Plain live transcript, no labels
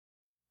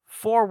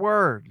4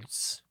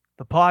 words.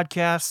 The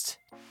podcast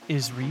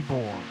is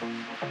Reborn.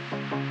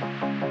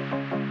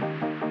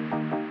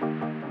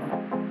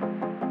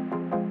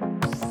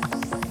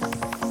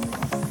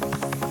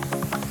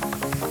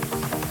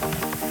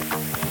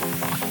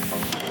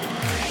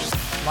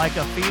 Like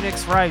a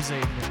phoenix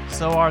rising,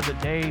 so are the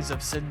days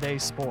of Sunday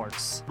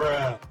sports.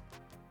 Bruh. What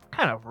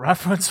kind of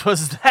reference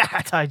was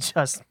that I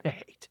just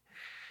made?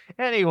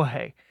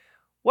 Anyway,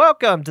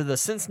 welcome to the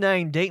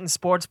Cincinnati and Dayton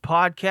Sports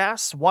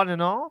Podcast, one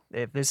and all.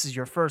 If this is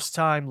your first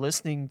time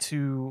listening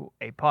to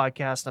a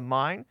podcast of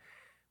mine,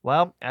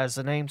 well, as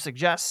the name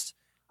suggests,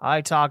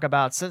 I talk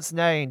about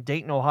Cincinnati and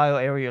Dayton, Ohio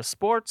area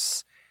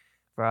sports,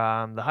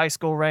 from the high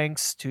school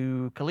ranks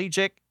to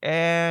collegiate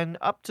and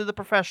up to the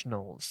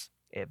professionals.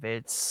 If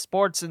it's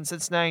sports in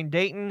Cincinnati and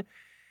Dayton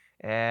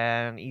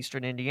and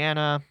Eastern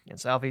Indiana and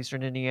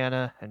Southeastern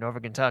Indiana and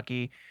Northern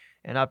Kentucky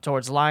and up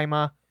towards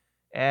Lima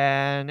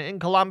and in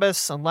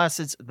Columbus, unless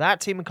it's that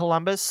team in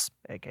Columbus,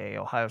 aka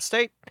Ohio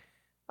State,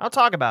 I'll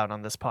talk about it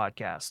on this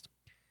podcast.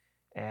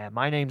 And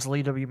my name's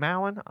Lee W.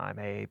 Mowen. I'm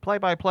a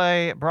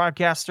play-by-play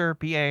broadcaster,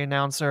 PA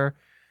announcer,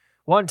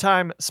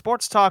 one-time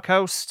sports talk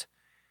host,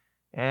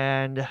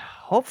 and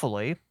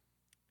hopefully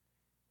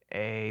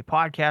a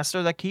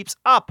podcaster that keeps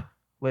up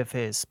with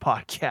his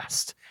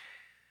podcast.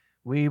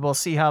 We will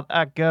see how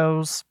that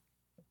goes.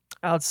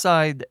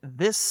 Outside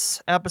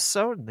this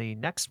episode, the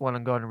next one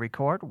I'm going to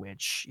record,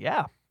 which,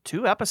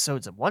 2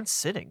 episodes in one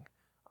sitting.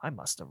 I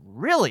must have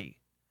really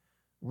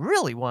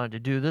wanted to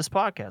do this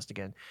podcast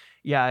again.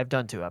 Yeah, I've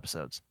done 2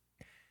 episodes.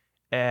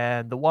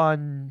 And the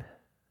one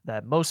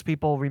that most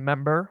people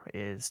remember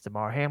is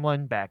Damar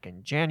Hamlin back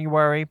in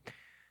January,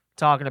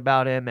 talking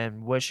about him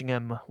and wishing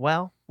him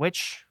well,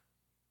 which,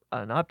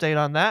 an update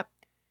on that,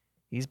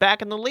 he's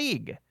back in the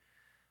league,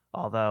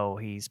 although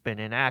he's been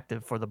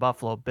inactive for the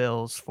Buffalo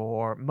Bills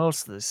for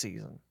most of the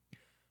season.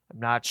 I'm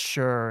not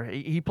sure.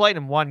 He played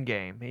in 1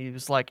 game. He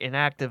was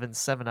inactive in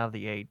 7 out of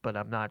the 8, but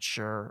I'm not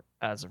sure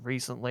as of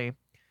recently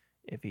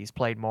if he's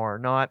played more or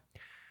not.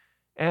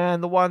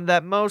 And the one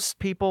that most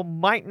people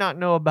might not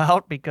know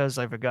about because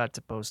I forgot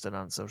to post it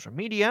on social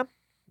media,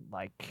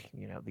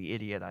 the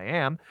idiot I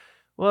am,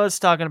 was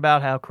talking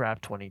about how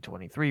crap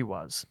 2023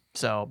 was.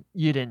 So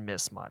you didn't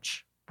miss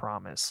much.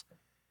 Promise.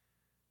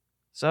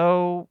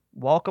 So,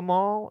 welcome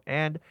all,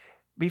 and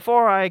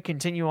before I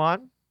continue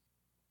on,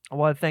 I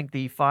want to thank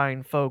the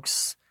fine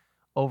folks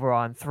over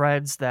on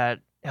Threads that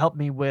helped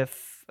me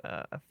with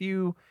a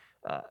few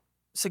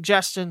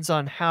suggestions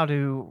on how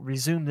to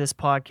resume this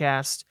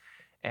podcast,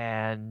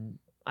 and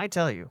I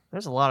tell you,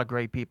 there's a lot of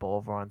great people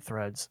over on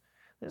Threads.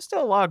 There's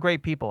still a lot of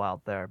great people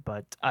out there,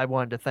 but I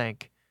wanted to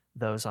thank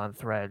those on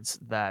Threads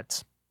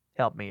that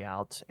helped me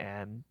out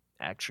and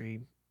actually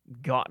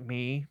got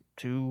me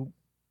to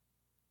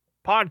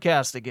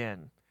podcast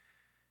again,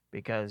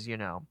 because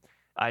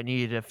I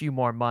needed a few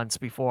more months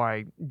before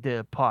I did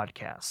a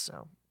podcast,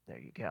 so there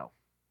you go.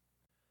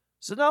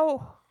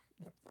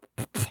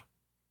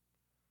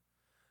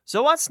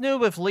 So what's new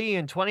with Lee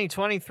in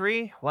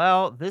 2023?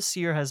 Well, this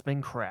year has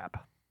been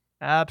crap.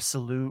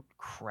 Absolute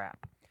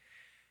crap.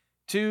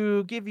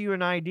 To give you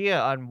an idea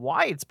on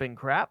why it's been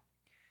crap,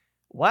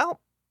 well,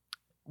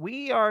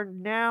 we are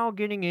now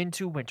getting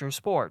into winter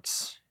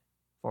sports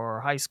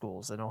for high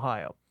schools in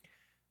Ohio.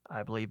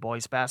 I believe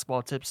boys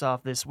basketball tips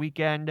off this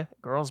weekend.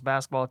 Girls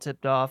basketball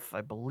tipped off, I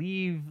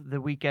believe,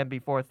 the weekend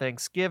before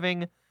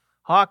Thanksgiving.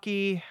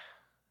 Hockey,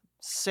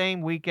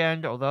 same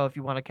weekend, although if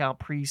you want to count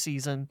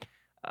preseason,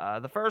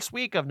 the first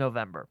week of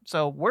November.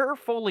 So we're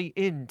fully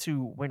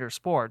into winter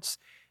sports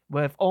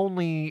with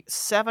only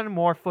 7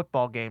 more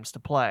football games to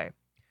play.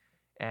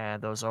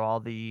 And those are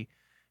all the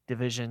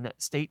division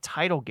state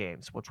title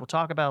games, which we'll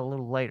talk about a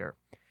little later.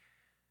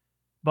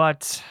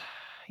 But,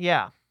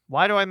 yeah.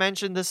 Why do I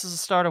mention this is the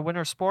start of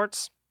winter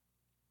sports?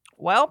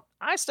 Well,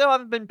 I still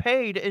haven't been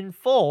paid in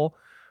full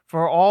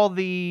for all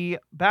the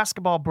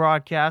basketball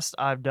broadcasts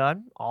I've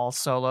done, all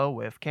solo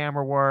with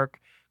camera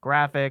work,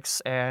 graphics,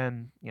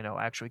 and,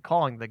 actually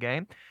calling the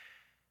game.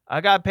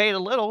 I got paid a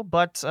little,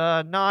 but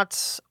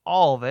not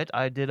all of it.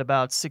 I did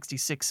about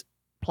 66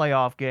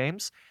 playoff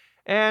games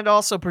and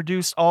also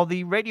produced all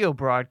the radio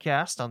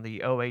broadcasts on the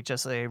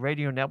OHSA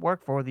radio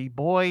network for the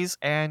boys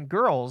and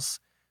girls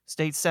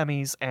state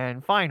semis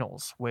and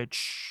finals,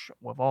 which,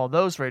 with all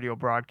those radio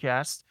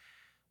broadcasts,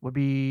 would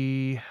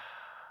be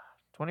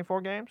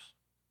 24 games?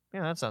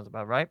 Yeah, that sounds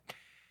about right.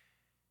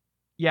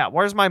 Yeah,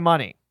 where's my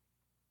money?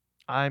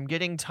 I'm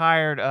getting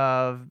tired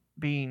of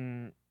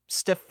being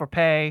stiff for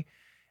pay,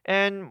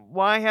 and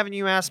why haven't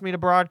you asked me to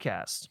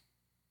broadcast?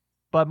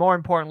 But more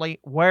importantly,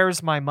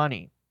 where's my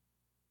money?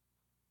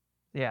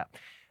 Yeah,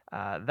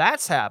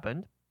 that's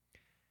happened,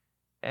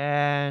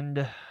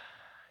 and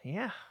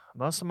yeah,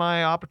 most of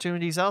my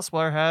opportunities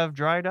elsewhere have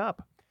dried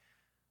up.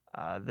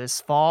 This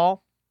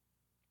fall,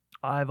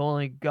 I've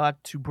only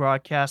got to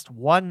broadcast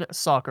 1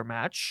 soccer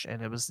match,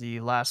 and it was the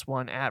last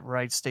one at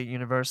Wright State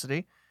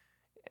University.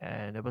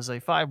 And it was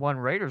a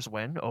 5-1 Raiders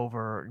win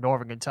over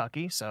Northern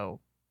Kentucky, so,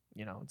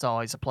 it's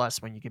always a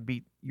plus when you can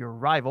beat your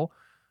rival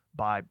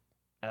by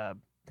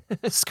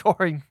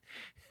scoring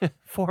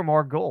 4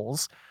 more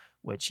goals,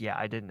 which, yeah,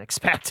 I didn't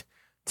expect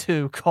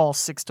to call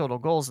 6 total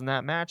goals in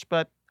that match,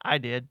 but I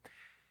did.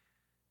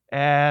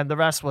 And the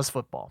rest was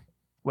football,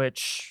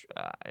 which,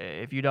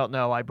 if you don't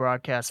know, I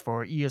broadcast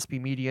for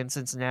ESP Media in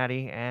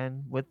Cincinnati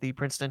and with the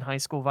Princeton High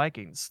School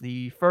Vikings.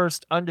 The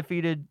first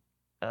undefeated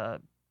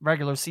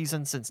regular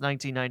season since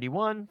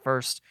 1991,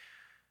 first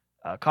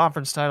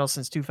conference title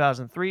since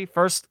 2003,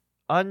 first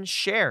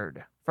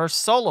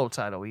solo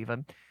title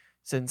even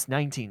since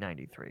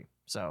 1993.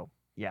 So,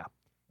 yeah,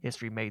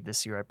 history made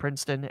this year at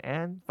Princeton,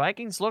 and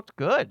Vikings looked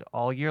good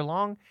all year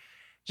long.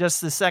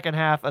 Just the second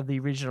half of the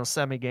regional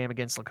semi game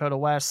against Lakota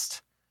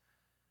West,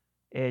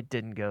 it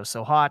didn't go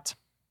so hot,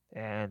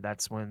 and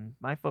that's when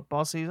my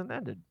football season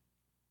ended.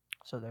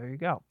 So there you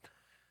go.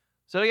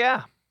 So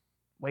yeah,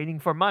 waiting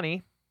for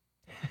money,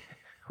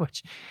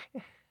 which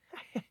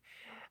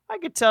I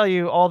could tell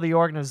you all the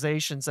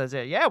organization says,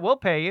 yeah, we'll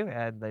pay you,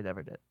 and they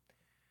never did.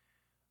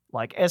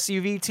 Like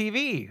SUV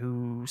TV,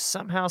 who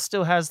somehow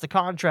still has the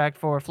contract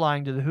for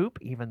Flying to the Hoop,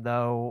 even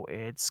though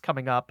it's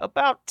coming up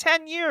about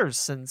 10 years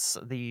since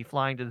the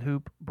Flying to the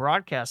Hoop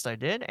broadcast I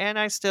did, and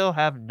I still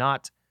have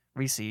not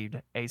received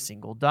a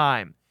single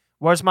dime.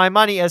 Where's my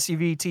money,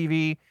 SUV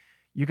TV?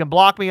 You can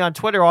block me on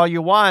Twitter all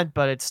you want,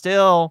 but it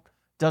still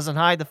doesn't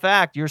hide the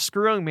fact you're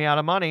screwing me out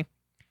of money.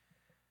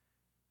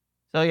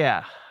 So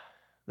yeah,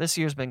 this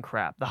year's been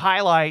crap. The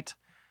highlight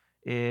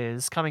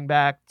is coming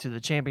back to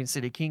the Champion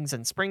City Kings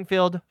in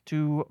Springfield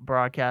to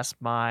broadcast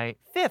my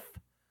 5th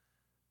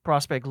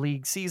Prospect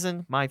League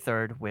season, my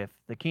 3rd with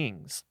the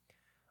Kings.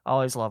 I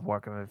always love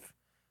working with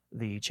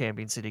the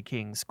Champion City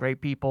Kings. Great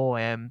people,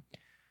 and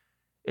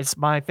it's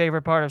my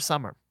favorite part of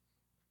summer.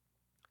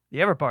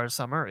 The other part of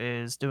summer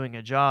is doing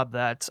a job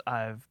that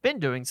I've been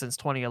doing since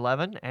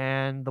 2011,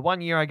 and the one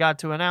year I got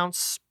to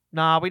announce,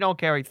 we don't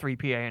carry 3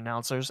 PA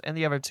announcers, and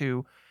the other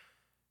 2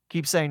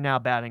 keep saying now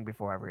batting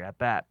before every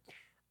at-bat.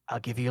 I'll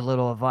give you a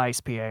little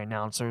advice, PA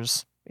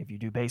announcers. If you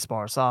do baseball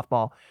or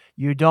softball,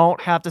 you don't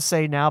have to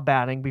say now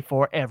batting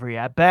before every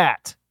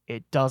at-bat.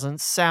 It doesn't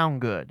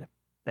sound good.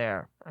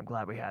 There, I'm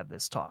glad we had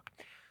this talk.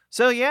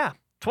 So yeah,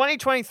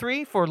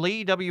 2023 for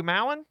Lee W.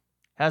 Mowen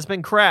has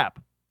been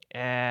crap.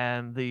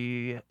 And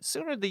the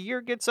sooner the year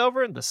gets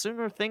over and the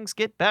sooner things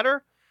get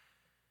better,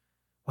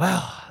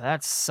 well,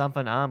 that's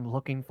something I'm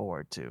looking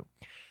forward to.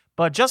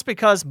 But just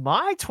because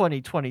my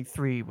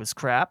 2023 was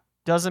crap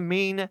doesn't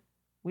mean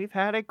we've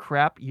had a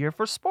crap year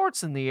for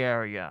sports in the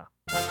area.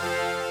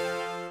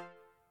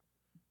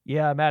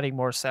 Yeah, I'm adding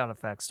more sound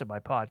effects to my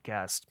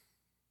podcast.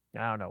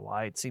 I don't know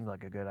why. It seemed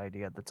like a good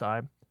idea at the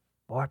time.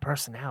 More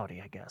personality,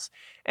 I guess.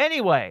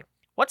 Anyway,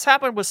 what's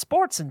happened with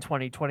sports in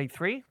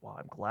 2023? Well,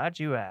 I'm glad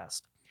you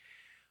asked.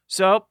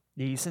 So,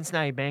 the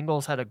Cincinnati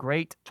Bengals had a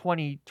great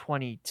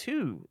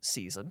 2022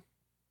 season.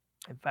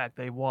 In fact,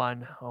 they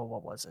won,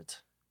 what was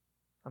it?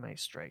 How many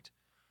straight?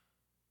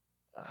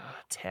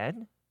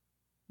 10?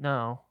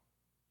 No.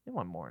 They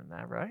won more than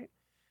that, right?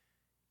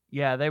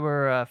 Yeah, they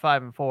were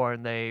 5-4,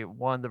 and they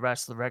won the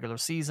rest of the regular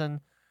season.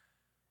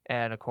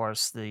 And, of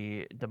course,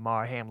 the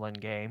DeMar Hamlin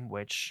game,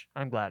 which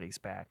I'm glad he's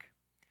back.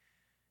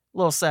 A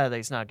little sad that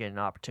he's not getting an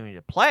opportunity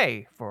to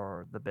play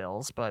for the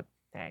Bills, but,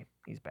 hey,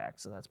 he's back,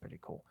 so that's pretty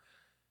cool.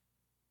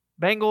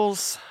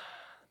 Bengals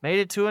made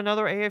it to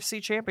another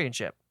AFC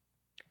championship.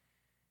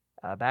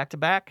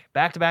 Back-to-back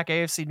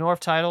AFC North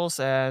titles,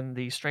 and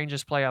the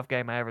strangest playoff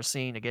game I ever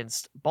seen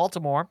against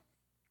Baltimore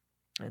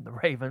and the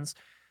Ravens.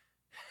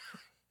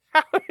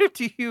 How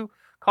do you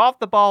cough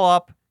the ball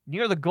up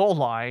near the goal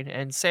line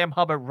and Sam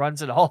Hubbard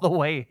runs it all the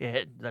way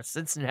in? The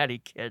Cincinnati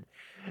kid.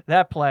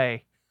 That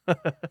play.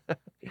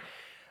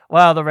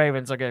 Well, the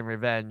Ravens are getting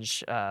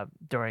revenge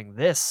during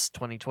this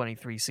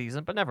 2023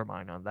 season, but never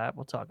mind on that.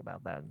 We'll talk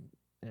about that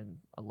in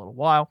a little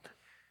while.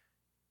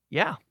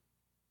 Yeah.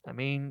 I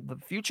mean, the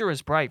future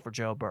is bright for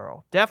Joe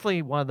Burrow.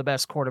 Definitely one of the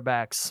best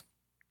quarterbacks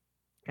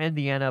in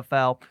the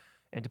NFL.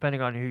 And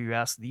depending on who you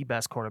ask, the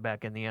best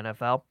quarterback in the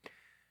NFL.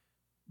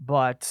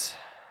 But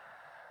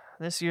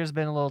this year's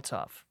been a little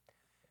tough.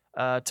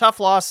 Tough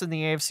loss in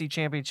the AFC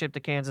Championship to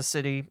Kansas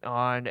City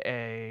on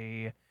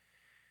a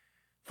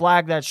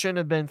flag that shouldn't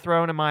have been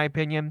thrown, in my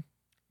opinion.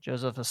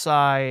 Joseph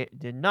Asai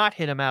did not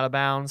hit him out of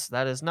bounds.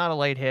 That is not a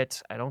late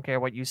hit. I don't care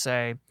what you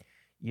say.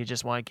 You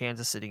just wanted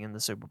Kansas City in the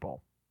Super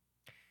Bowl.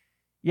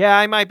 Yeah,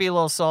 I might be a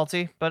little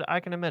salty, but I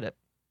can admit it.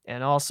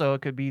 And also,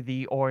 it could be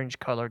the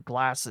orange-colored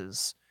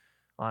glasses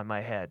on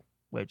my head,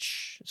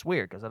 which is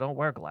weird because I don't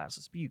wear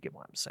glasses, but you get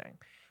what I'm saying.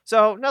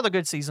 So, another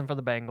good season for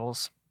the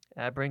Bengals.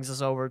 That brings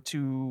us over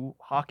to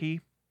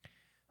hockey.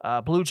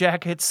 Blue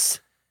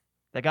Jackets,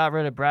 they got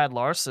rid of Brad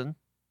Larson.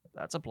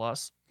 That's a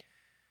plus.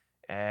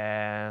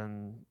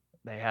 And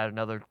they had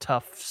another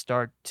tough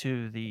start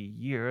to the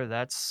year.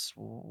 That's...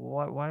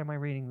 Why am I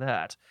reading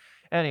that?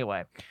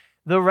 Anyway,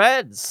 the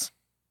Reds,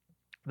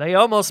 they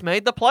almost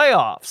made the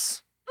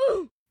playoffs.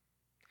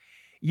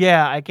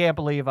 Yeah, I can't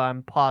believe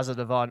I'm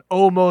positive on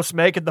almost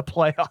making the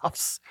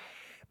playoffs.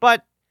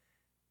 But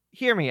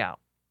hear me out.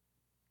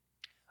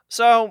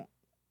 So,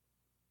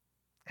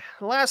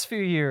 the last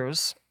few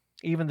years,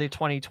 even the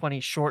 2020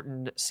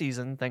 shortened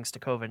season thanks to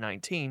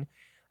COVID-19,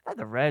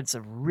 the Reds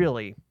have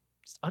really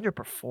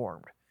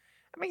underperformed.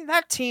 I mean,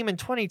 that team in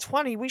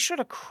 2020, we should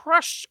have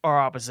crushed our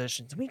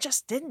oppositions. We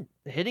just didn't.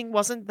 The hitting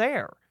wasn't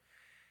there.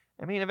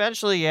 I mean,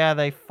 eventually, yeah,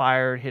 they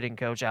fired hitting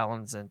coach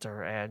Alan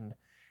Zinter, and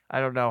I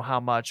don't know how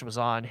much was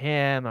on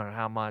him or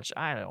how much,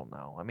 I don't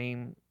know. I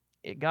mean,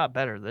 it got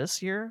better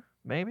this year,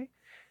 maybe.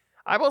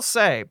 I will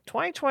say,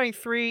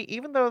 2023,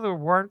 even though there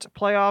weren't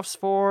playoffs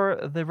for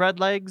the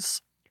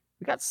Redlegs,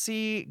 we got to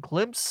see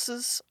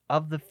glimpses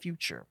of the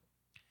future.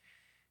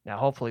 Now,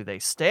 hopefully they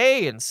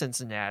stay in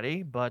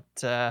Cincinnati, but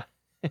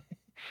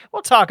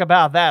we'll talk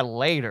about that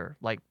later,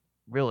 like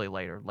really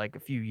later, like a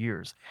few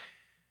years.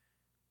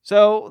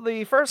 So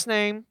the first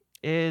name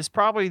is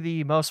probably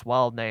the most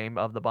wild name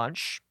of the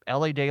bunch,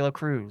 Elly De La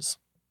Cruz.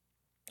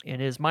 In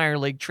his minor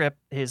league trip,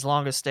 his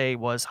longest stay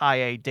was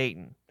High A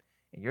Dayton,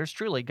 and yours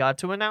truly got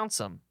to announce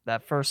him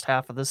that first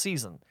half of the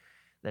season.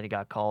 Then he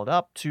got called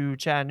up to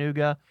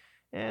Chattanooga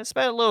and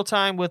spent a little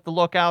time with the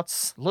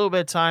Lookouts, a little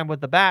bit of time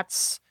with the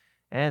Bats,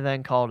 and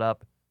then called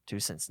up to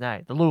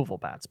Cincinnati. The Louisville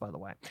Bats, by the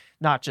way.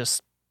 Not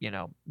just,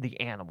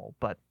 the animal,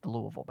 but the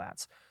Louisville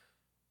Bats.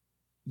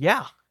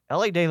 Yeah,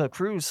 Elly De La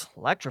Cruz,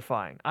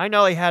 electrifying. I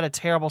know he had a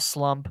terrible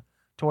slump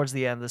towards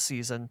the end of the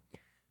season,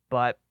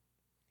 but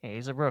hey,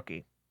 he's a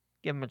rookie.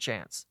 Give him a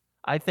chance.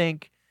 I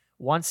think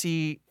once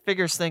he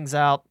figures things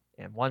out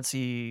and once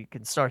he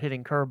can start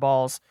hitting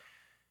curveballs,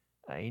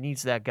 he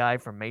needs that guy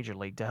from Major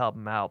League to help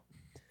him out.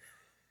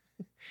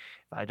 If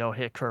I don't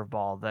hit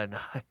curveball, then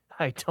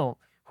I don't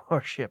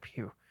worship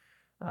you.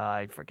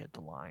 I forget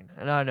the line.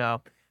 And I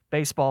know,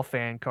 baseball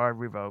fan card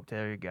revoked.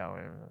 There you go.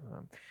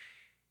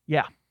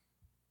 Yeah.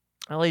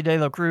 Elly De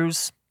La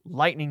Cruz,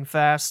 lightning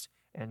fast,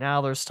 and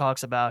now there's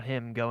talks about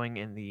him going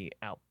in the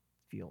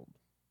outfield.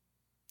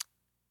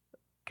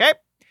 Okay,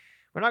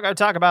 we're not going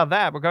to talk about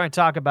that. We're going to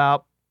talk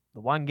about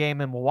the one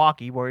game in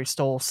Milwaukee where he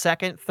stole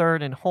second,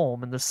 third, and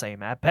home in the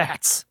same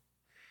at-bats.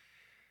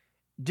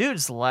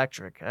 Dude's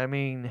electric. I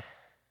mean,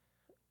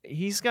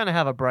 he's going to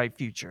have a bright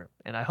future,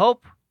 and I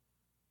hope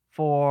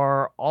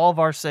for all of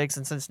our sakes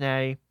in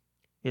Cincinnati,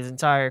 his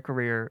entire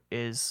career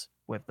is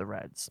with the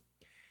Reds.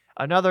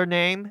 Another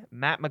name,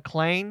 Matt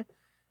McLain.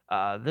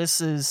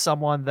 This is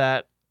someone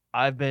that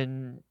I've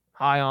been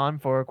high on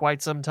for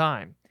quite some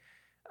time.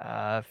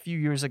 A few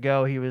years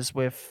ago, he was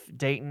with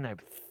Dayton. I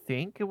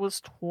think it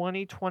was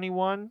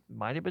 2021.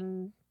 Might have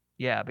been,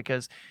 yeah,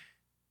 because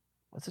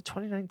was it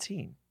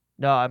 2019?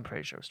 No, I'm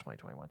pretty sure it was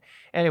 2021.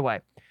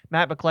 Anyway,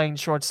 Matt McLain,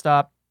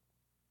 shortstop,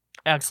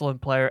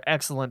 excellent player,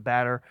 excellent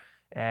batter,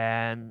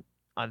 and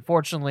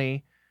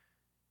unfortunately,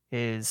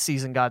 his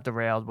season got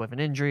derailed with an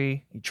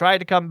injury. He tried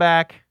to come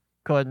back,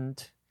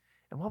 couldn't.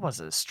 And what was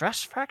it? A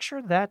stress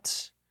fracture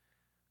that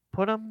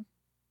put him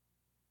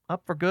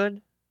up for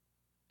good?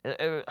 I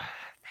think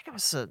it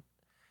was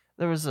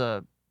there was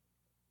an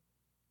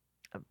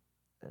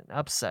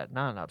upset,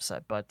 not an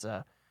upset, but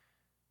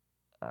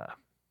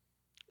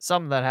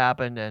something that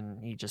happened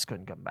and he just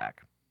couldn't come back.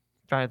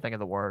 I'm trying to think of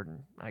the word and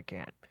I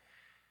can't.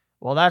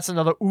 Well, that's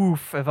another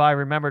oof if I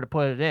remember to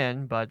put it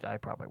in, but I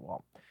probably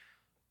won't.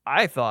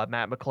 I thought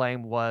Matt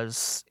McLain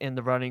was in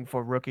the running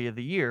for Rookie of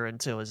the Year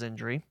until his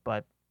injury,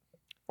 but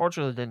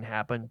fortunately it didn't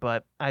happen.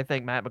 But I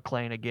think Matt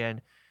McLain,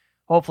 again,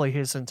 hopefully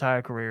his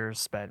entire career is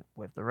spent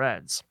with the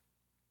Reds.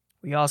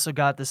 We also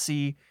got to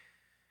see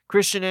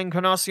Christian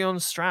Encarnacion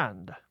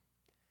Strand.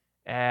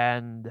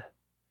 And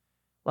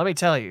let me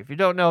tell you, if you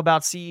don't know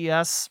about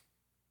CES,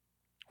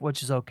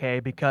 which is okay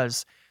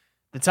because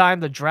the time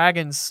the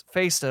Dragons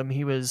faced him,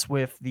 he was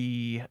with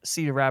the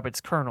Cedar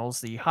Rapids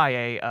Colonels, the high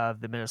A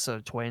of the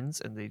Minnesota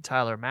Twins, and the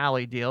Tyler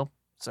Mahle deal.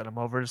 Sent him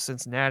over to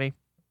Cincinnati.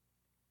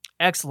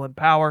 Excellent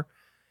power,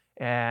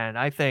 and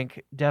I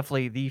think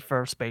definitely the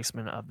first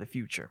baseman of the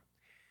future,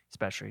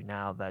 especially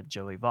now that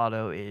Joey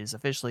Votto is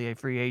officially a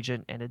free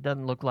agent, and it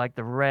doesn't look like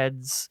the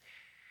Reds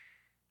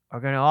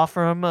are going to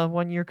offer him a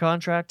one-year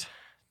contract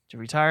to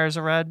retire as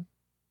a Red.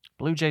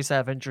 Blue Jays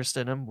have interest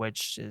in him,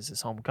 which is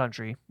his home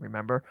country,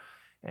 remember,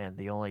 and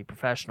the only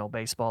professional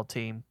baseball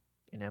team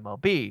in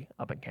MLB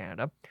up in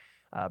Canada.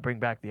 Bring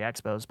back the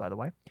Expos, by the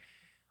way.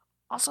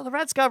 Also, the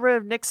Reds got rid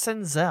of Nick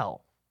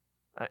Senzel.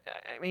 I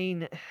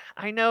mean,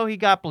 I know he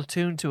got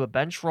platooned to a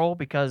bench role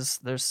because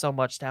there's so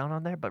much down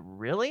on there, but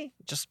really?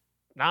 Just,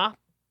 nah.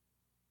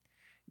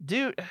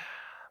 Dude,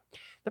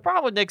 the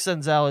problem with Nick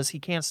Senzel is he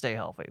can't stay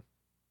healthy.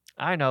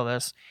 I know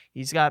this.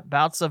 He's got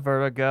bouts of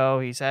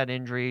vertigo. He's had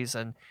injuries,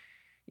 and,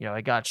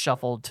 he got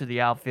shuffled to the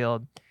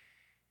outfield.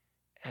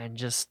 And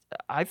just,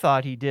 I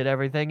thought he did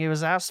everything he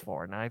was asked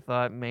for. And I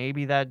thought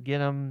maybe that'd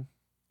get him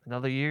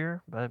another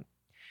year. But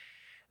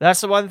that's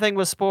the one thing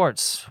with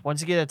sports.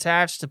 Once you get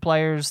attached to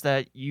players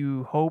that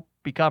you hope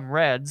become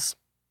Reds,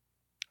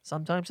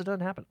 sometimes it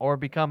doesn't happen. Or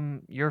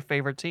become your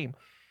favorite team.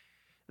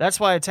 That's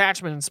why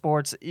attachment in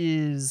sports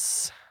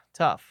is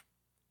tough.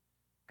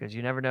 Because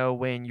you never know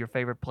when your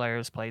favorite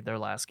players played their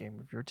last game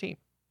with your team.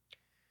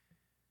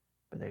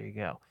 But there you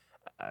go.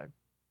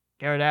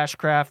 Garrett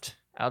Ashcraft,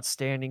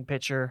 outstanding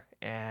pitcher,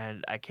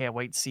 and I can't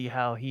wait to see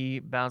how he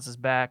bounces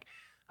back.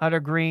 Hunter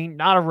Green,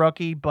 not a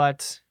rookie,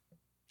 but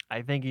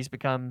I think he's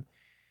become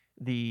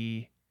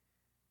the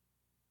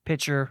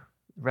pitcher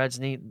Reds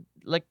need.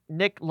 Like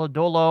Nick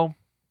Lodolo,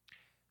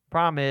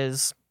 problem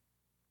is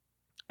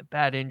a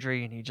bad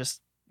injury, and he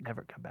just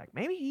never come back.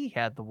 Maybe he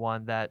had the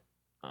one that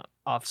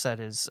offset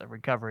his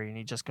recovery, and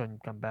he just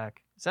couldn't come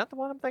back. Is that the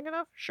one I'm thinking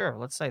of? Sure,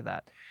 let's say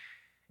that.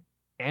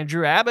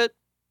 Andrew Abbott.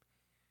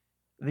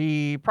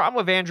 The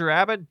problem with Andrew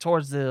Abbott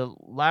towards the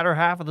latter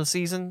half of the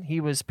season, he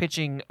was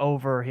pitching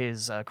over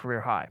his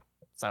career high.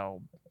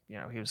 So,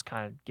 he was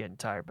kind of getting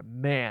tired. But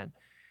man,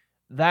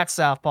 that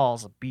southpaw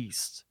is a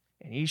beast.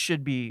 And he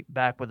should be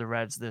back with the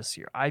Reds this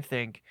year. I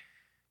think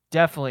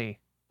definitely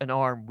an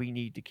arm we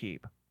need to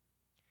keep.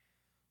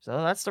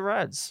 So that's the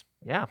Reds.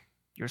 Yeah,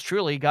 yours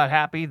truly got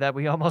happy that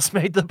we almost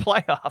made the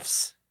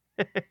playoffs.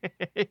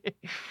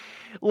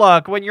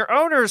 Look, when your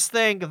owners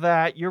think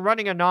that you're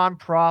running a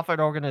nonprofit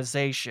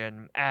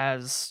organization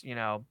as,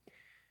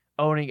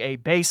 owning a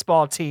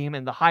baseball team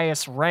in the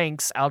highest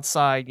ranks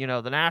outside,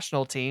 the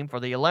national team for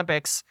the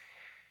Olympics,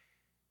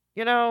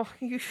 you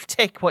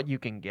take what you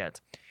can get.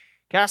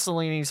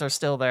 Castellinis are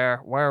still there.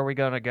 Where are we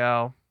going to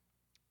go?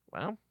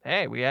 Well,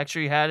 hey, we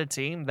actually had a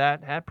team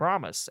that had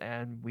promise,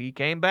 and we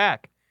came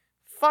back.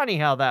 Funny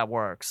how that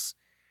works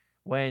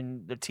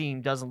when the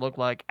team doesn't look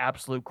like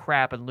absolute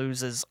crap and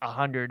loses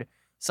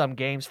 100-some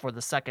games for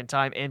the second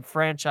time in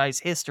franchise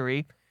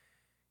history.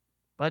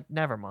 But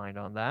never mind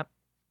on that.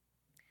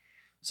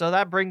 So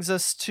that brings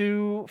us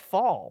to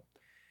fall.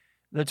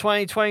 The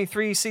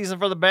 2023 season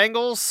for the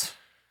Bengals.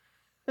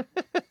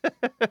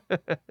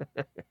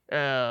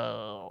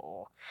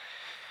 Oh,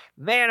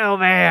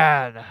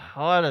 man.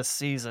 What a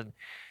season.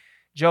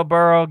 Joe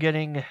Burrow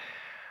getting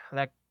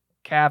that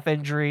calf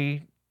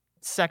injury,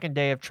 second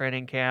day of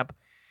training camp.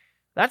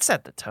 That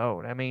set the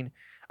tone. I mean,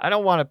 I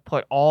don't want to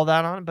put all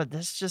that on, but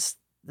this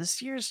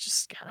year's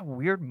just got a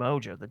weird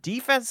mojo. The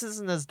defense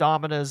isn't as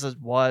dominant as it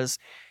was.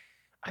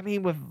 I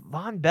mean, with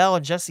Von Bell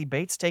and Jesse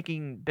Bates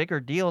taking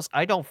bigger deals,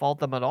 I don't fault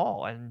them at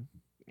all. And,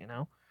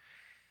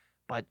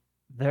 but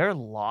their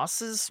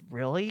losses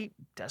really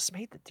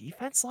decimate the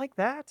defense like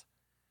that?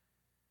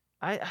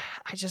 I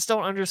just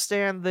don't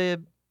understand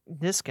the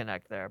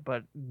disconnect there,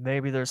 but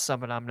maybe there's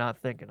something I'm not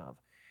thinking of.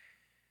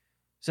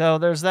 So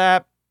there's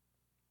that.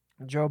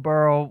 Joe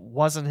Burrow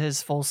wasn't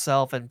his full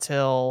self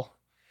until,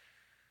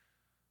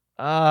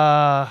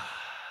 what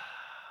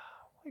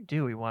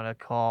do we want to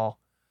call?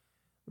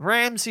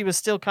 Rams, he was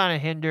still kind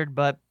of hindered,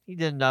 but he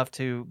did enough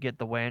to get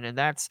the win. And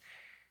that's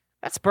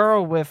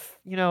Burrow with,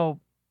 a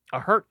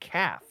hurt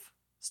calf,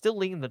 still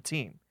leading the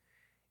team.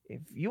 If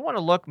you want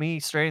to look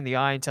me straight in the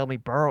eye and tell me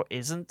Burrow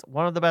isn't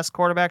one of the best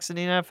quarterbacks in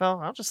the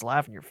NFL, I'll just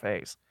laugh in your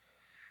face.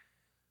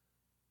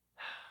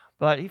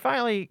 But he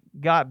finally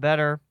got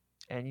better,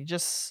 and you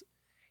just,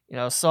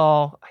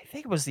 saw, I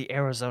think it was the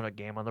Arizona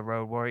game on the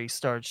road where he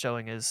started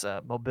showing his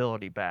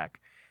mobility back.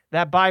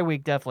 That bye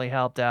week definitely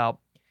helped out.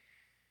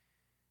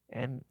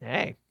 And,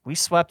 hey, we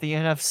swept the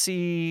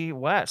NFC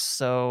West,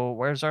 so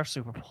where's our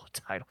Super Bowl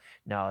title?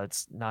 No,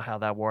 it's not how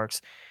that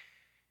works.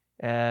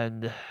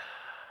 And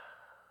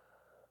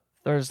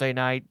Thursday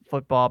night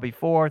football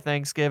before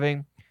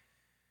Thanksgiving,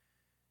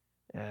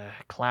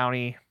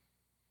 Clowney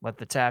with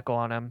the tackle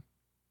on him.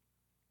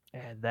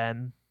 And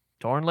then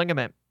torn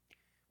ligament,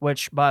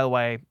 which, by the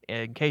way,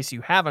 in case you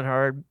haven't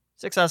heard,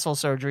 successful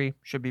surgery,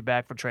 should be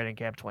back for training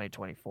camp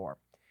 2024.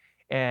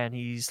 And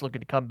he's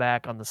looking to come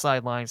back on the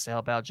sidelines to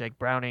help out Jake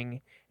Browning,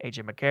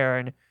 AJ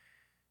McCarron,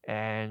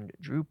 and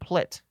Drew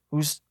Plitt,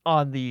 who's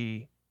on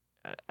the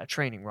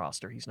training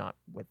roster. He's not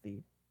with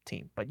the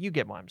team, but you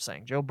get what I'm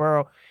saying. Joe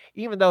Burrow,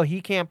 even though he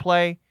can't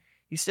play,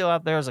 he's still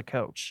out there as a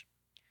coach.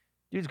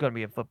 Dude's going to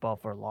be in football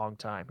for a long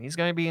time. He's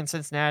going to be in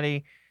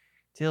Cincinnati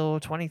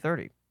till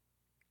 2030.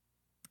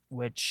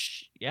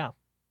 Which, yeah,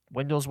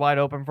 window's wide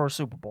open for a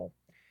Super Bowl.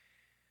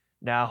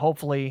 Now,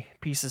 hopefully,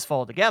 pieces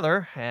fall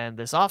together, and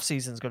this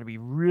offseason is going to be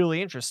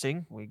really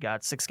interesting. We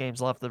got 6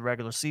 games left of the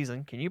regular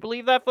season. Can you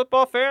believe that,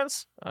 football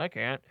fans? I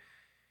can't.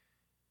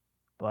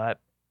 But,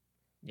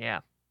 yeah.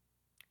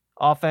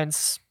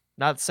 Offense,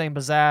 not the same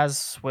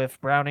pizzazz with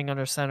Browning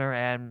under center,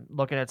 and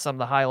looking at some of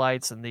the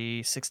highlights in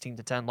the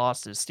 16-10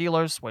 loss to the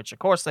Steelers, which, of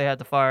course, they had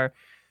to fire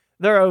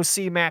their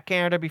OC, Matt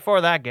Canada,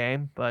 before that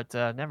game, but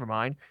never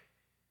mind.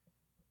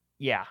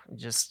 Yeah,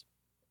 it's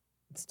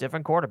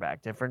different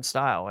quarterback, different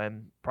style.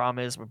 And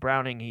problem is with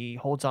Browning, he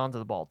holds on to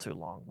the ball too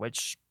long,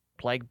 which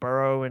plagued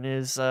Burrow in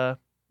his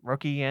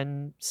rookie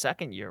and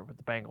second year with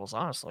the Bengals,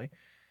 honestly.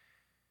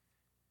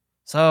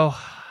 So,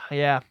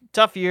 yeah,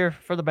 tough year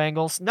for the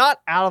Bengals. Not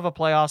out of a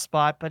playoff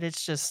spot, but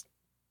it's just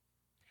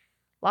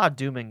a lot of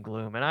doom and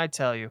gloom. And I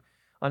tell you,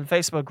 on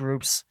Facebook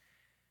groups,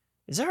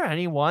 is there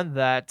anyone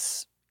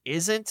that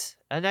isn't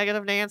a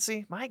negative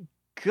Nancy? My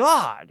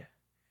God.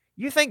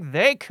 You think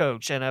they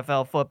coach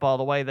NFL football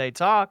the way they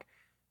talk?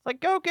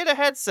 Like, go get a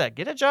headset.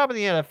 Get a job in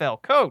the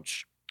NFL.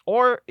 Coach.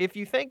 Or if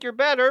you think you're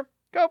better,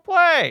 go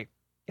play.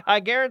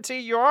 I guarantee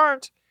you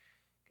aren't.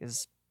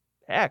 Because,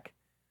 heck,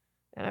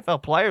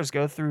 NFL players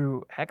go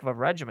through a heck of a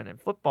regimen,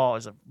 and football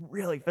is a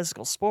really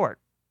physical sport.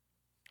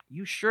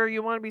 You sure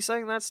you want to be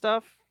saying that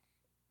stuff?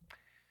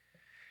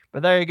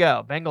 But there you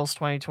go. Bengals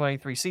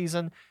 2023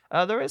 season.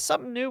 There is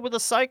something new with the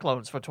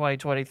Cyclones for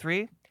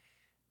 2023.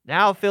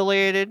 No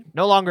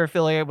longer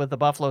affiliated with the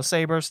Buffalo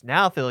Sabres,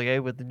 now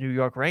affiliated with the New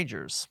York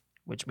Rangers,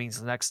 which means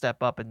the next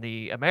step up in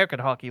the American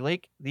Hockey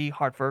League, the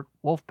Hartford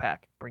Wolfpack.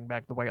 Bring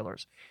back the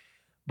Whalers.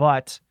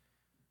 But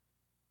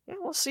yeah,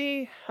 we'll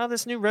see how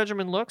this new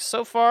regimen looks.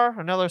 So far,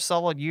 another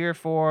solid year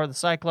for the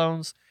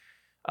Cyclones.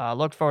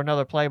 Looked for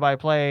another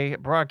play-by-play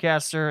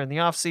broadcaster in the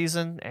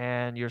offseason,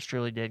 and yours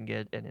truly didn't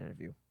get an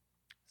interview.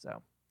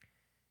 So,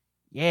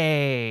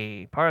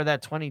 yay, part of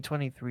that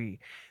 2023.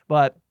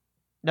 But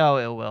no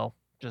ill will.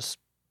 Just,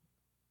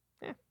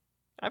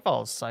 I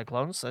follow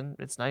Cyclones, and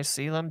it's nice to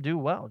see them do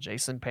well.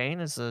 Jason Payne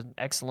is an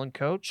excellent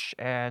coach,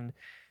 and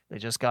they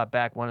just got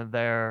back one of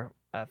their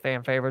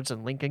fan favorites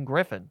in Lincoln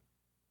Griffin.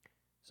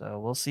 So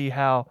we'll see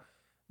how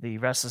the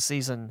rest of the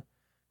season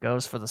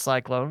goes for the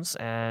Cyclones.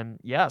 And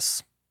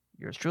yes,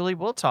 yours truly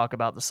will talk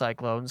about the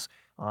Cyclones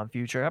on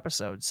future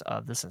episodes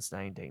of the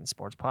Cincinnati Dayton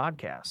Sports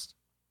Podcast.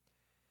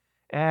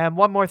 And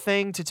one more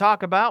thing to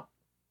talk about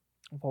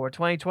for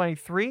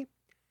 2023.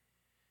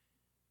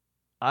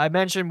 I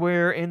mentioned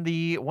we're in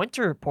the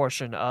winter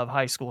portion of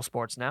high school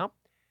sports now.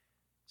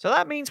 So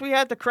that means we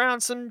had to crown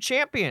some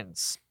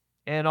champions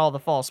in all the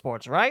fall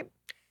sports, right?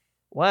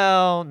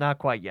 Well, not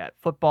quite yet.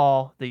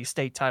 Football, the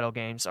state title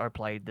games are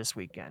played this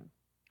weekend,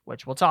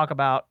 which we'll talk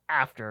about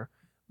after.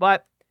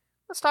 But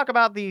let's talk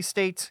about the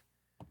state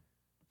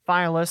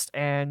finalists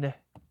and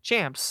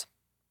champs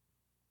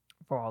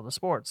for all the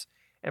sports.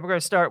 And we're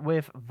going to start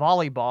with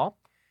volleyball.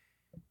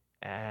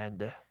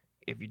 And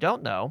if you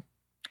don't know,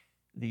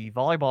 the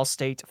volleyball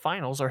state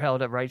finals are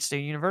held at Wright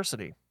State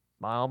University,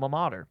 my alma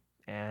mater.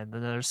 And the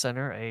Nutter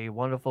Center, a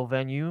wonderful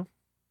venue,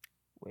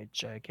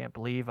 which I can't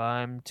believe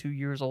I'm 2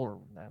 years older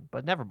than them,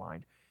 but never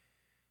mind.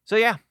 So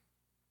yeah,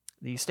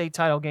 the state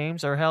title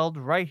games are held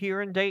right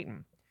here in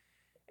Dayton.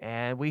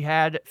 And we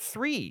had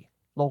 3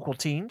 local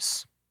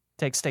teams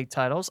take state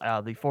titles out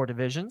of the 4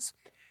 divisions.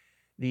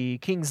 The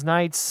Kings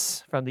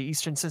Knights from the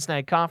Eastern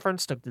Cincinnati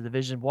Conference took the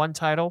Division I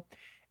title.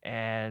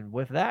 And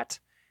with that,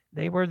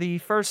 they were the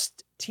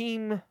first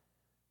team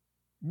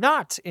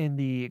not in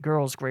the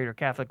Girls Greater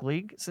Catholic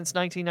League since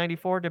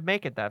 1994 to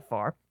make it that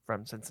far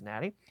from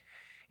Cincinnati.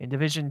 In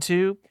Division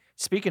II,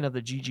 speaking of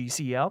the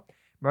GGCL,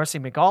 Mercy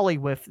McAuley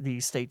with the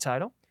state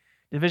title.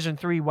 Division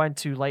III went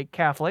to Lake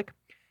Catholic.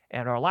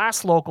 And our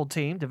last local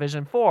team,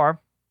 Division IV,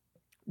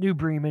 New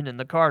Bremen and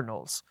the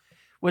Cardinals.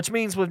 Which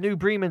means with New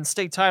Bremen's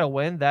state title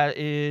win, that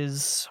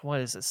is,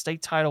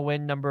 state title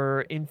win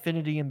number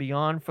infinity and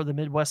beyond for the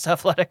Midwest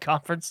Athletic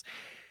Conference.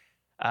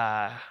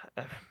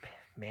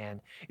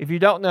 Man, if you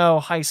don't know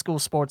high school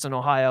sports in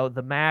Ohio,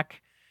 the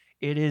MAC,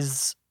 it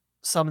is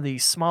some of the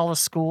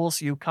smallest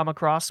schools you come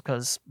across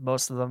because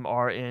most of them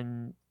are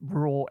in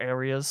rural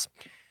areas.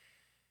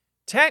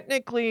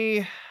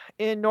 Technically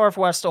in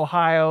Northwest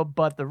Ohio,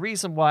 but the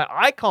reason why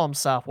I call them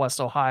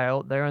Southwest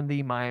Ohio, they're in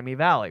the Miami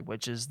Valley,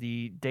 which is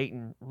the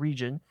Dayton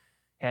region,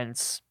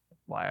 hence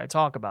why I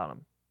talk about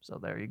them. So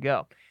there you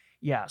go.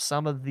 Yeah,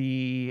 some of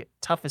the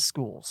toughest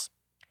schools.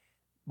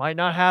 Might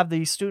not have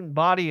the student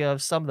body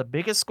of some of the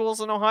biggest schools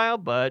in Ohio,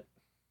 but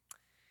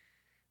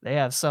they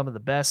have some of the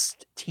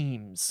best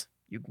teams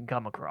you can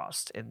come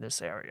across in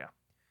this area.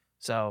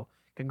 So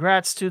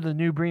congrats to the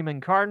New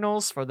Bremen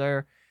Cardinals for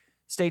their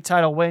state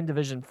title win,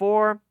 Division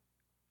IV.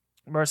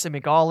 Mercy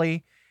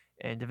McAuley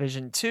in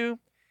Division II.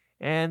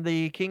 And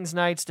the Kings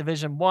Knights,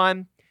 Division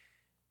I.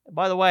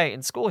 By the way,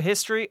 in school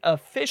history,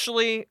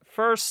 officially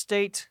first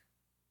state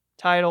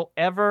title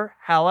ever.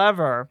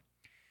 However,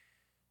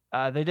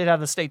 they did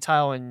have the state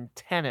title in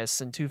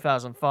tennis in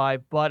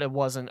 2005, but it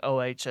wasn't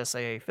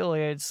OHSAA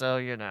affiliated, so,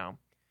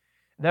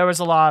 there was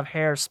a lot of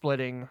hair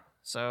splitting.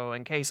 So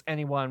in case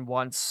anyone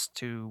wants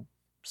to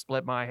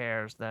split my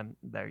hairs, then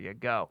there you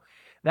go.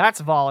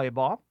 That's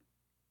volleyball.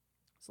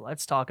 So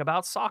let's talk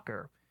about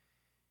soccer.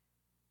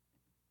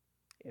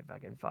 If I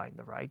can find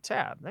the right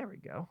tab. There we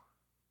go.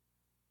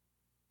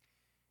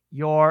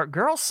 Your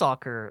girls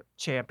soccer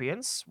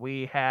champions,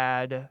 we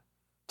had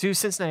 2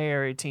 Cincinnati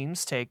area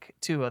teams take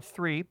 2 of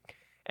 3,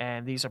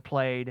 and these are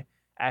played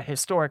at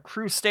historic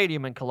Crew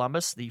Stadium in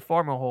Columbus, the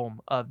former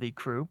home of the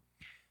Crew.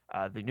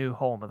 The new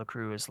home of the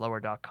Crew is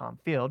Lower.com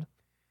Field,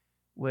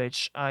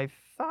 which I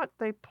thought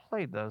they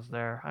played those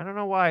there. I don't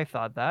know why I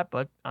thought that,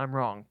 but I'm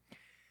wrong.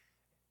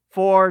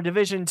 For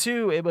Division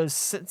II, it was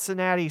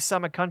Cincinnati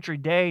Summit Country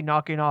Day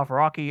knocking off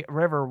Rocky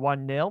River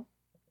 1-0.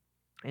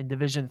 In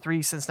Division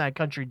III, Cincinnati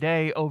Country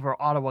Day over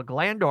Ottawa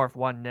Glandorf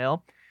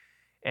 1-0.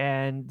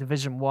 And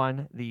Division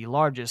I, the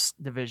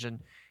largest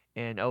division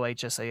in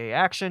OHSAA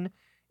action,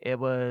 it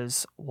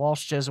was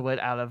Walsh Jesuit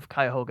out of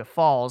Cuyahoga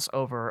Falls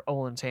over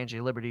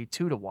Olentangy Liberty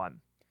 2-1.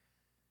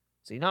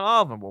 See, not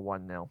all of them were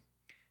 1-0.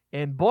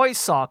 In boys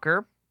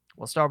soccer,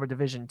 we'll start with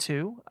Division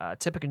II.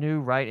 Tippecanoe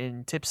right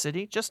in Tip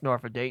City, just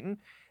north of Dayton.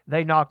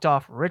 They knocked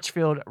off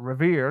Richfield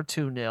Revere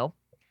 2-0.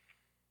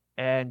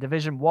 And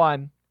Division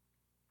I,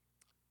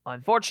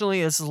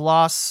 unfortunately, this is a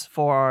loss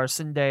for our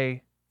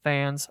Cinday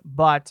fans,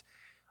 but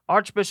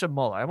Archbishop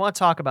Mueller. I want to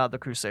talk about the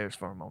Crusaders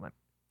for a moment.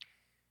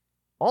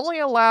 Only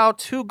allow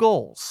 2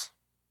 goals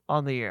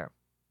on the year.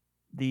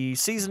 The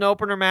season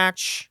opener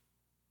match,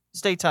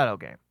 state title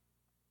game.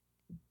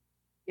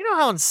 You know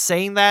how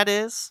insane that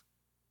is?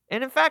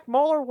 And in fact,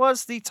 Moeller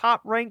was the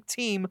top-ranked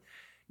team,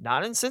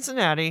 not in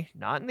Cincinnati,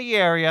 not in the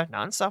area,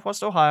 not in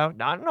Southwest Ohio,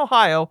 not in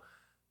Ohio,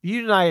 the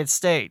United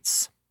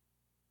States.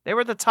 They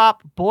were the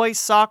top boys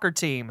soccer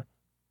team. I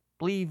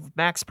believe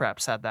Max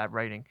Preps had that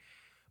rating.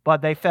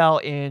 But they fell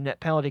in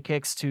penalty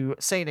kicks to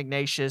St.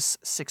 Ignatius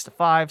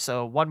 6-5,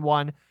 so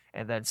 1-1,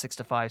 and then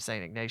 6-5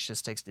 St.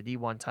 Ignatius takes the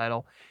D1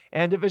 title.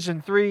 And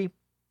Division 3,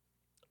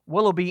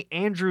 Willoughby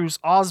Andrews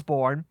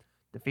Osborne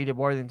defeated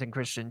Worthington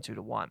Christian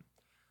 2-1.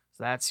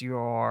 So that's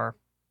your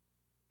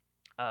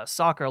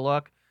soccer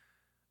look.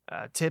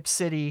 Tip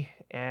City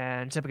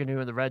and Tippecanoe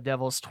and the Red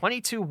Devils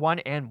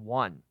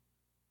 22-1-1.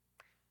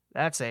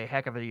 That's a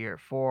heck of a year.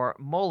 For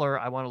Moeller,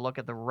 I want to look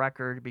at the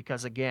record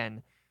because,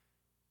 again,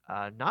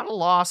 not a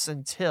loss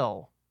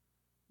until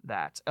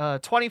that.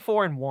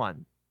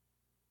 24-1.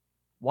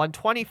 Won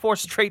 24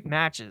 straight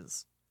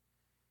matches.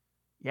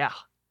 Yeah.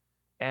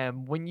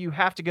 And when you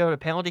have to go to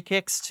penalty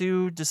kicks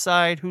to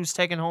decide who's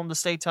taking home the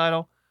state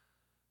title,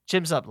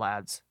 chins up,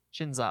 lads.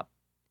 Chins up.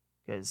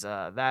 Because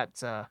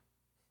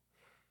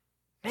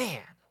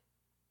man,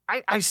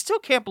 I still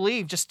can't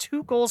believe just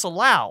 2 goals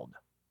allowed.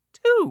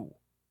 2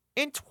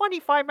 in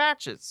 25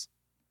 matches.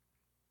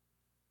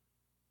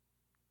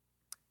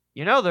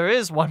 You know, there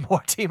is one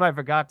more team I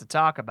forgot to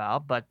talk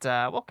about, but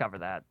we'll cover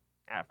that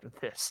after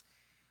this.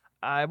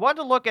 I want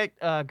to look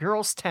at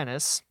girls'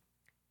 tennis.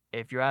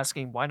 If you're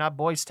asking, why not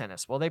boys'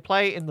 tennis? Well, they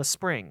play in the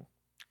spring.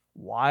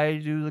 Why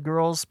do the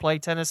girls play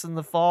tennis in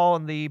the fall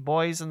and the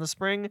boys in the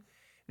spring?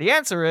 The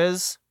answer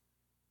is,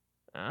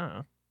 I don't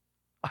know.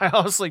 I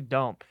honestly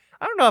don't.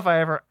 I don't know if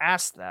I ever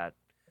asked that,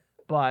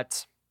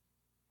 but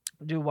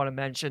I do want to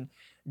mention,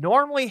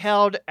 normally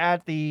held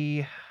at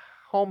the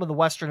home of the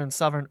Western and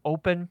Southern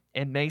Open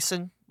in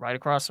Mason, right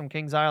across from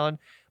Kings Island,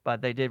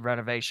 but they did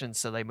renovations,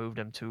 so they moved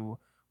them to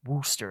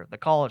Worcester, the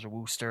College of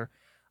Worcester.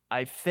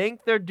 I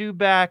think they're due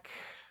back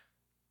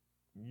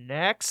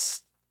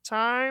next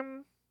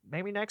time,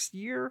 maybe next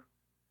year.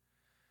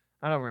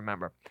 I don't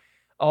remember.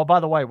 Oh,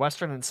 by the way,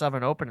 Western and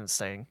Southern Open is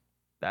saying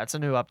that's a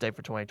new update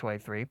for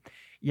 2023.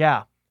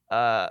 Yeah.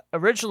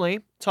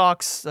 Originally,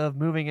 talks of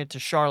moving it to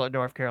Charlotte,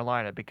 North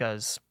Carolina,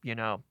 because, you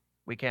know,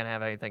 we can't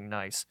have anything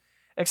nice.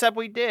 Except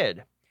we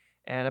did.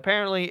 And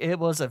apparently it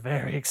was a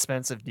very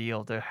expensive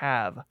deal to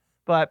have.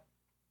 But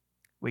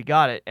we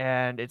got it,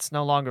 and it's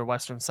no longer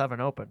Western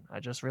Southern Open. I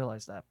just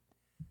realized that.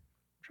 I'm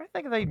trying to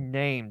think if they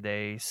named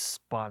a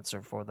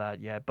sponsor for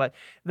that yet. But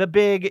the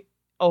big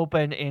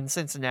Open in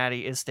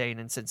Cincinnati is staying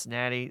in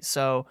Cincinnati.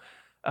 So,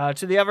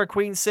 to the other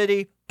Queen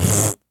City,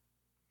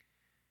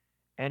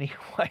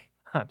 anyway,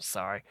 I'm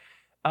sorry.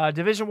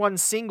 Division 1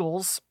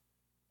 singles,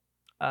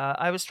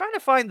 I was trying to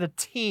find the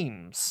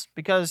teams,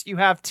 because you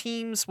have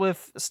teams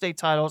with state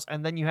titles,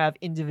 and then you have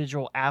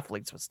individual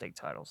athletes with state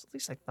titles. At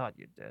least I thought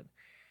you did.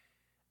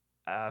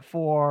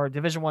 For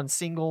Division 1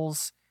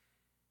 singles,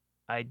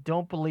 I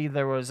don't believe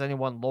there was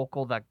anyone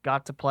local that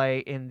got to play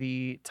in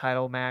the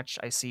title match.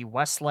 I see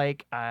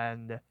Westlake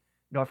and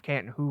North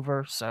Canton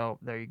Hoover, so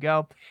there you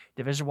go.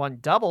 Division 1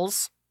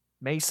 doubles,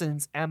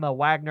 Mason's Emma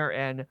Wagner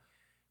and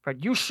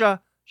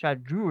Pradyusha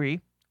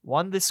Chaduri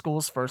won the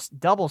school's first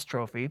doubles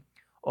trophy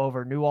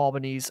over New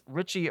Albany's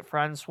Richie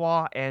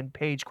Francois and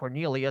Paige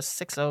Cornelia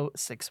 6-0,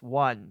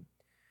 6-1.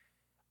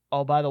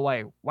 Oh, by the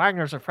way,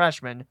 Wagner's a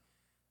freshman,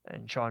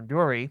 and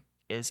Chaduri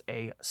is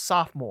a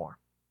sophomore.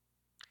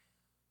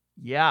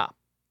 Yeah,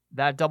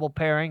 that double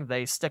pairing,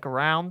 they stick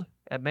around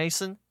at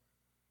Mason.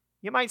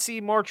 You might see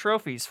more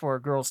trophies for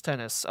girls'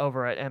 tennis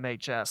over at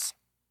MHS.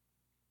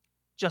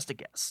 Just a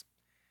guess.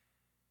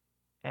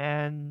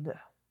 And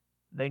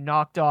they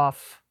knocked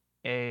off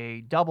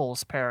a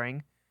doubles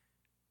pairing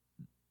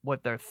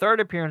with their third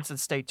appearance at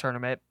state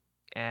tournament,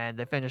 and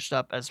they finished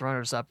up as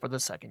runners-up for the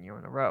second year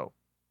in a row.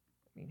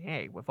 I mean,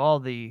 hey, with all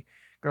the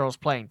girls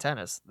playing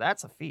tennis,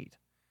 that's a feat.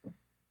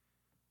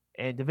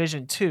 In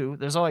Division 2,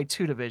 there's only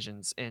 2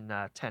 divisions in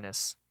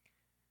tennis.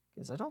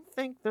 Because I don't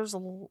think there's I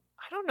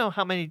don't know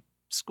how many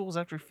schools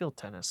actually field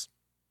tennis.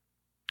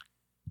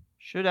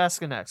 Should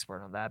ask an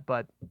expert on that,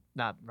 but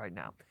not right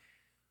now.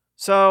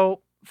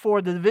 So,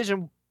 for the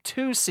Division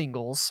 2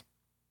 singles,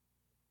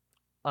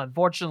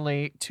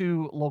 unfortunately,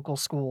 2 local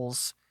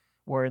schools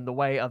were in the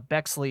way of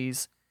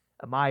Bexley's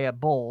Amaya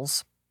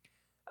Bulls.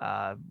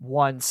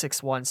 Won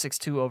 6-1,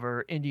 6-2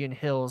 over Indian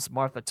Hills'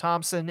 Martha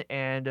Thompson,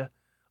 and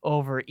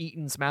over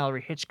Eaton's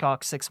Mallory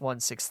Hitchcock 6-1,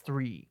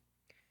 6-3.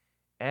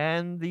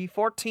 And the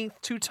 14th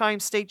two-time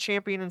state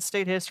champion in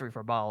state history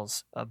for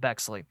Bowles of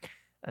Bexley.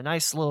 A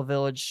nice little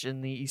village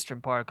in the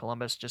eastern part of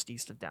Columbus, just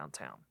east of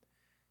downtown.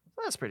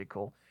 So that's pretty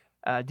cool.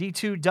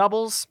 D2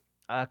 doubles,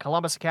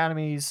 Columbus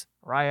Academy's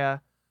Raya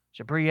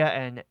Jabria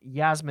and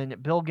Yasmin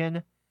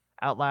Bilgin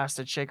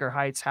outlasted Shaker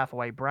Heights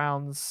Hathaway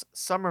Browns.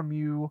 Summer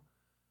Mew.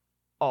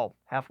 Oh,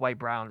 Hathaway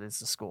Brown is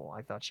the school.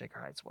 I thought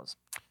Shaker Heights was.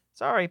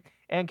 Sorry.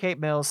 And Cape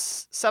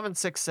Mills,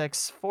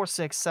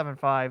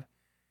 766-4675.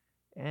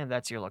 And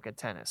that's your look at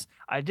tennis.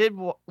 I did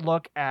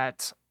look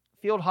at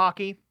field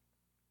hockey.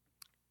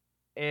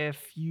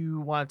 If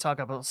you want to talk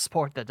about a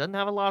sport that doesn't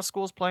have a lot of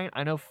schools playing,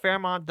 I know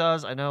Fairmont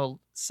does. I know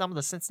some of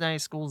the Cincinnati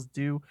schools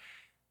do,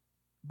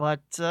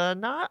 but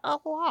not a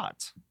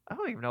lot. I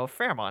don't even know if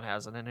Fairmont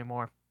has it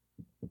anymore.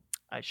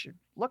 I should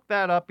look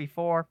that up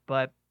before,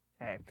 but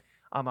hey,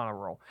 I'm on a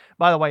roll.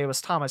 By the way, it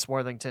was Thomas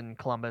Worthington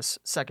Columbus,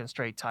 second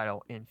straight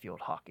title in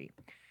field hockey.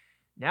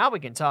 Now we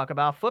can talk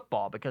about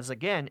football because,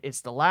 again,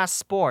 it's the last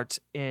sport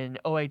in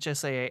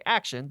OHSAA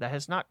action that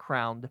has not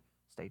crowned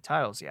state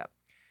titles yet.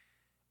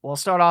 We'll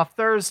start off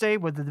Thursday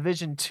with the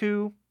Division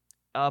II.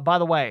 By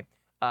the way,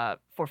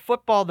 for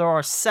football, there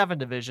are 7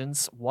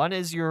 divisions. 1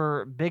 is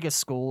your biggest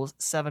schools.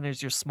 7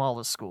 is your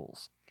smallest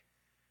schools.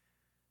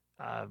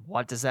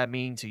 What does that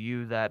mean to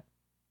you that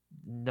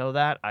know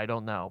that? I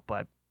don't know,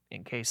 but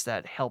in case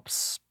that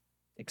helps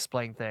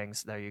explain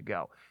things, there you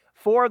go.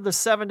 4 of the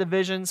 7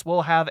 divisions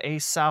will have a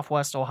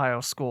Southwest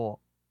Ohio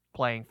school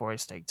playing for a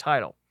state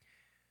title.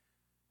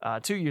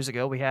 2 years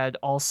ago, we had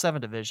all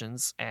 7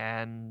 divisions,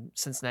 and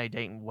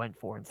Cincinnati-Dayton went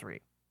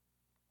 4-3.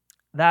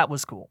 That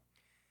was cool.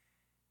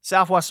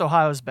 Southwest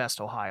Ohio is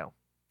best Ohio.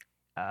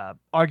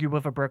 Argue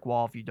with a brick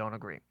wall if you don't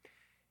agree.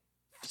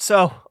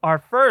 So, our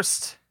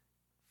first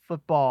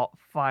football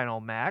final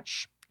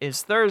match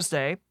is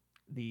Thursday,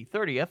 the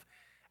 30th,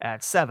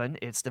 at 7.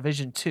 It's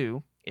Division II.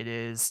 It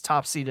is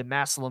top-seeded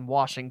Massillon,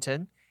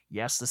 Washington.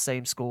 Yes, the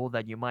same school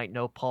that you might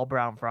know Paul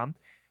Brown from.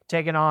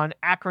 Taking on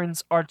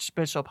Akron's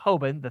Archbishop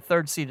Hoban, the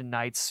third-seeded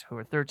Knights, who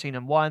are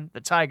 13-1.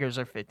 The Tigers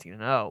are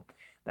 15-0.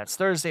 That's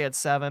Thursday at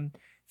 7.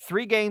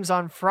 3 games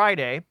on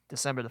Friday,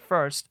 December the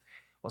 1st.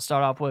 We'll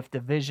start off with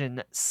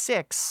Division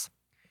 6,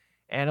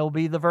 and it'll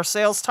be the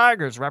Versailles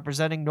Tigers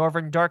representing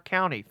Northern Darke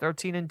County,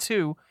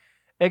 13-2,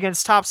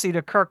 against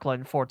top-seeded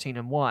Kirkland,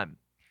 14-1.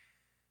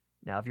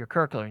 Now, if you're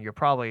Kirkland, you're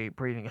probably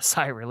breathing a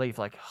sigh of relief,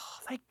 like, oh,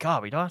 thank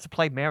God, we don't have to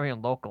play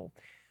Marion Local.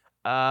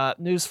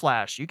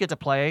 Newsflash, you get to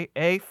play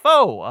a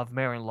foe of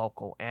Marion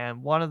Local,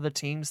 and one of the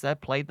teams that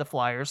played the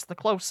Flyers the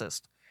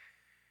closest.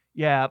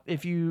 Yeah,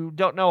 if you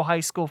don't know high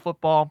school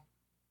football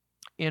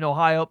in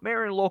Ohio,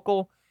 Marion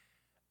Local,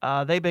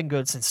 they've been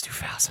good since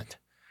 2000.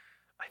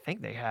 I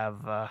think they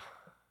have,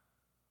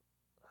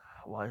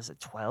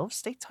 12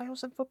 state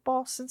titles in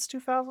football since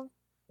 2000?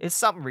 It's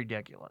something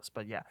ridiculous,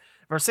 but yeah.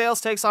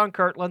 Versailles takes on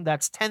Kirtland.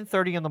 That's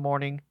 10:30 in the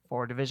morning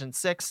for Division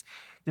 6.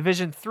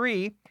 Division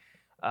 3,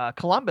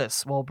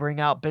 Columbus will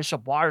bring out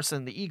Bishop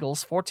Watterson, the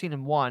Eagles,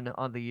 14-1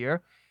 on the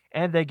year,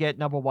 and they get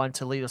number 1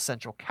 Toledo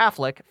Central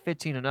Catholic,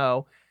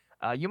 15-0.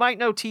 You might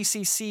know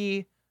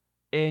TCC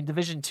in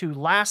Division 2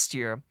 last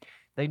year.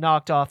 They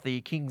knocked off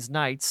the Kings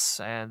Knights,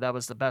 and that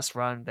was the best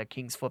run that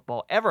Kings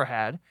football ever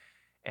had,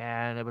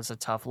 and it was a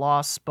tough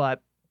loss,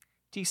 but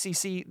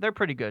TCC, they're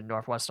pretty good in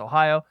Northwest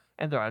Ohio,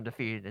 and they're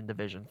undefeated in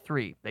Division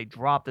 3. They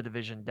dropped the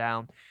division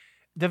down.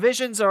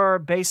 Divisions are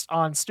based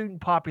on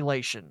student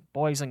population,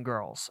 boys and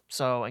girls.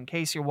 So in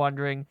case you're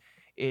wondering,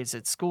 is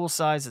it school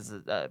size? Is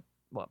it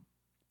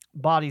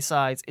body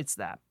size? It's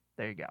that.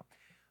 There you go.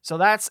 So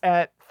that's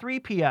at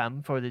 3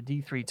 p.m. for the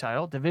D3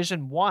 title.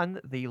 Division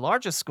 1, the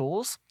largest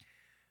schools.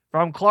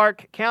 From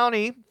Clark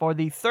County for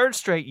the 3rd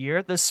straight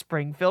year, the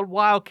Springfield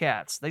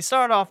Wildcats. They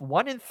started off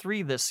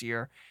 1-3 this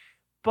year,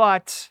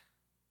 but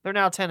they're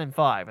now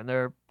 10-5, and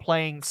they're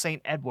playing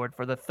St. Edward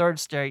for the 3rd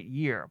straight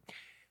year.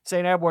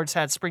 St. Edward's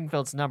had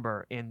Springfield's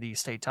number in the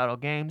state title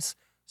games,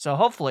 so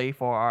hopefully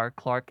for our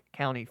Clark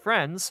County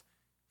friends,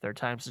 3rd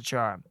time's the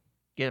charm.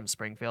 Get them,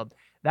 Springfield.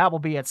 That will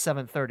be at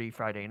 7:30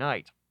 Friday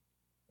night.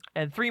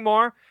 And 3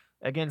 more,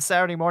 again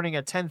Saturday morning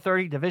at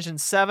 10:30, Division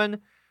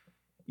 7.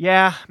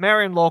 Yeah,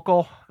 Marion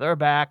Local, they're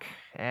back,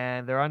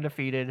 and they're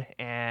undefeated,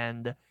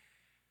 and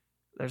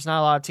there's not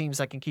a lot of teams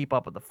that can keep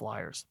up with the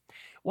Flyers.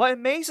 What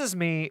amazes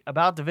me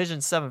about Division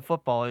 7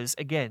 football is,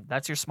 again,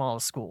 that's your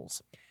smallest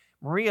schools.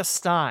 Maria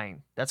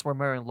Stein, that's where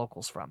Marion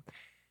Local's from.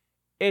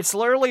 It's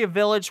literally a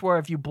village where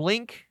if you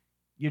blink,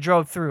 you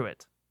drove through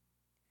it.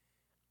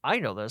 I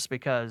know this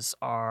because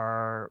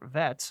our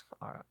vet,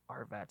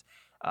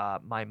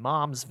 my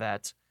mom's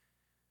vet,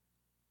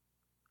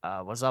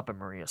 was up in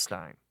Maria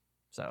Stein.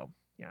 So,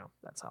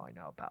 that's how I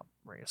know about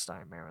Maria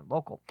Stein, Marion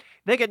Local.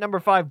 They get number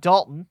 5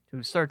 Dalton,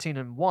 who's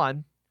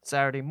 13-1,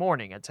 Saturday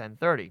morning at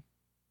 10:30.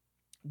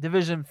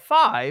 Division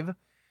 5,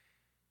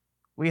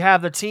 we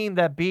have the team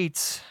that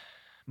beats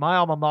my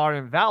alma mater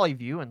in Valley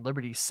View and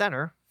Liberty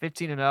Center,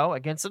 15-0,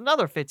 against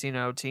another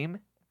 15-0 team. I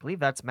believe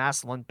that's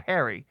Massillon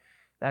Perry.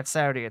 That's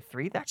Saturday at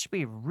 3. That should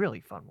be a really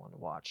fun one to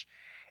watch.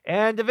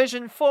 And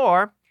Division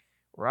 4,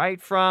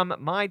 right from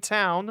my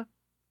town,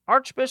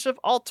 Archbishop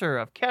Alter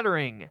of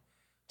Kettering,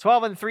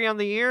 12-3 on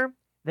the year.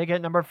 They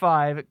get number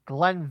 5,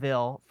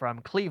 Glenville from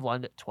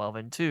Cleveland,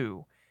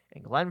 12-2.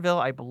 In Glenville,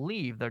 I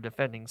believe they're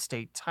defending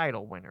state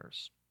title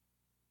winners.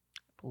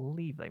 I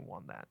believe they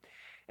won that.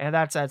 And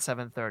that's at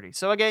 7:30.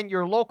 So again,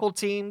 your local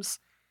teams,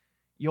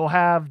 you'll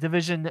have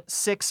Division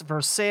 6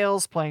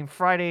 Versailles playing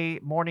Friday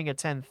morning at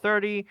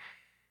 10:30.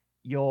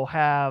 You'll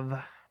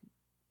have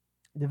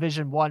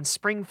Division 1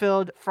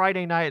 Springfield,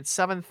 Friday night at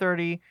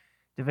 7:30.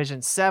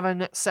 Division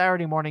 7,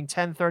 Saturday morning,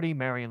 10:30,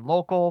 Marion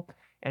Local.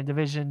 And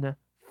Division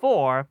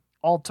 4,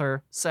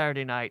 Alter,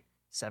 Saturday night,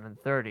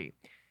 7:30.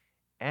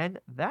 And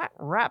that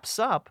wraps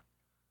up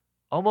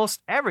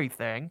almost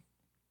everything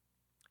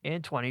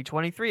in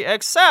 2023,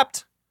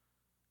 except,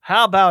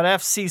 how about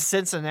FC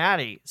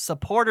Cincinnati,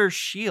 Supporters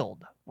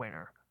Shield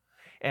winner?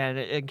 And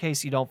in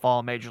case you don't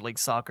follow Major League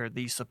Soccer,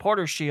 the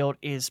Supporters Shield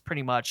is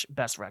pretty much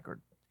best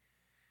record.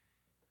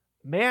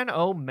 Man,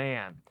 oh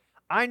man.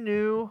 I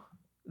knew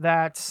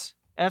that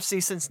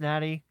FC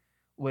Cincinnati,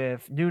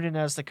 with Newton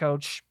as the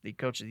coach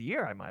of the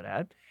year, I might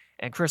add,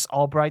 and Chris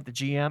Albright, the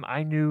GM,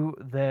 I knew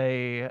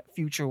the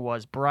future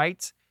was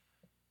bright,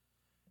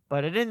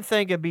 but I didn't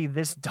think it'd be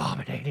this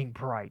dominating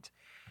bright.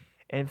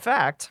 In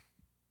fact,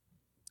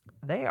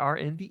 they are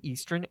in the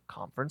Eastern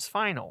Conference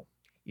Final.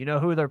 You know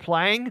who they're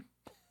playing?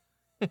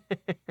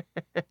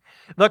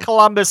 The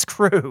Columbus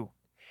Crew.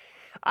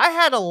 I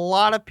had a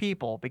lot of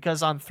people,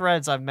 because on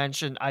Threads I've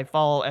mentioned I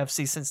follow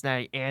FC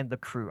Cincinnati and the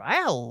Crew. I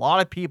had a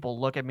lot of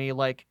people look at me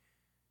like,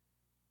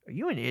 are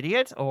you an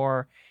idiot?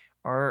 Or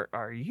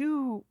are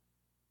you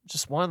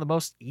just one of the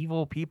most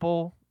evil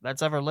people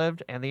that's ever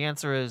lived? And the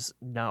answer is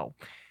no.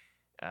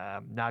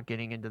 Not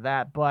getting into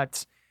that,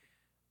 but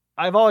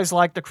I've always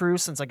liked the Crew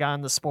since I got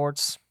into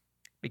sports,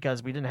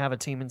 because we didn't have a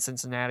team in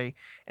Cincinnati.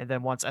 And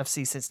then once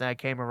FC Cincinnati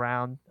came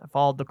around, I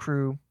followed the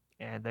Crew,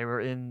 and they were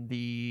in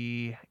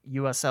the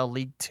USL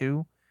League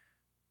 2.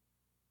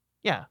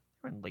 Yeah,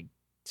 they're in League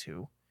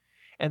 2.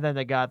 And then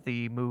they got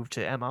the move to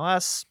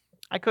MLS.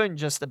 I couldn't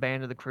just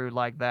abandon the Crew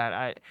like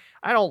that.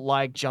 I don't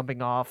like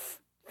jumping off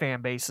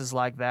fan bases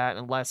like that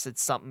unless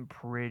it's something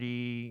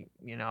pretty,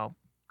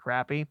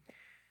 crappy.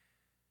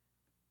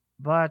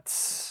 But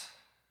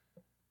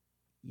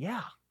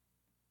yeah.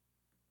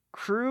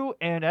 Crew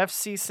and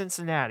FC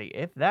Cincinnati.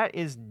 If that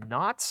is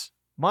not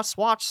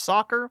must-watch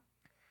soccer,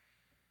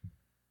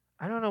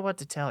 I don't know what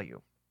to tell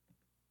you.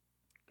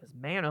 Because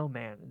man, oh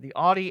man, the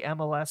Audi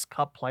MLS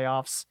Cup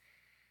playoffs,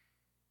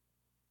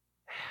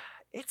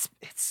 it's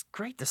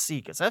great to see,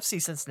 because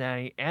FC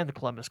Cincinnati and the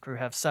Columbus Crew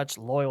have such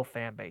loyal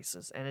fan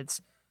bases, and it's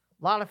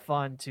a lot of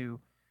fun to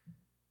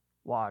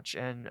watch.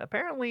 And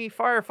apparently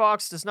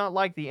Firefox does not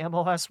like the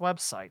MLS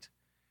website.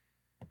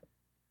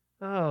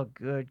 Oh,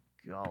 good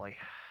golly.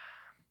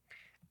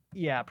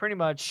 Yeah, pretty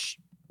much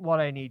what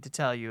I need to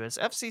tell you is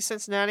FC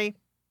Cincinnati,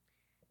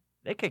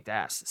 they kicked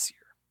ass this year.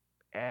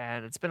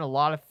 And it's been a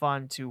lot of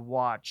fun to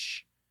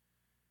watch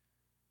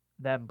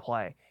them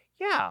play.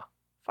 Yeah,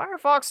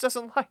 Firefox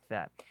doesn't like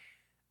that.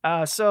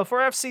 So for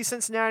FC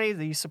Cincinnati,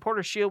 the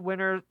Supporters Shield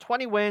winner,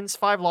 20 wins,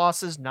 5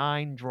 losses,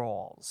 9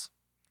 draws.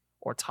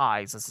 Or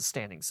ties, as the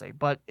standings say.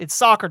 But it's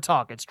soccer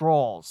talk, it's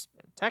draws.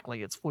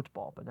 Technically, it's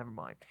football, but never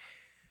mind.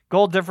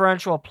 Goal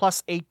differential of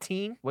plus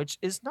 18, which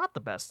is not the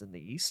best in the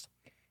East.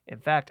 In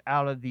fact,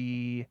 out of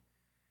the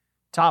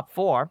top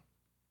 4,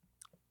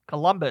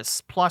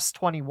 Columbus plus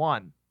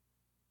 21.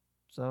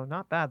 So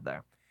not bad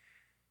there.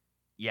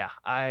 Yeah,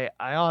 I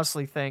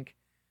honestly think,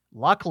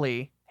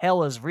 luckily,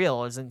 hell is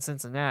real is in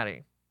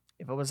Cincinnati.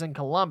 If it was in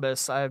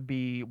Columbus, I'd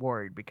be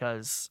worried,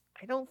 because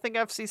I don't think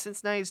FC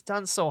Cincinnati's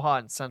done so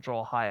hot in Central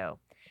Ohio.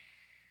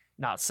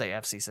 Not say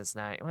FC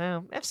Cincinnati.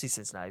 Well, FC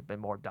Cincinnati has been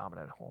more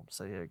dominant at home,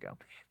 so there you go.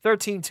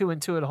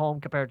 13-2-2 at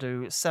home compared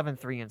to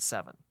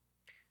 7-3-7.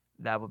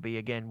 That would be,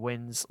 again,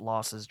 wins,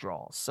 losses,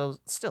 draws. So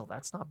still,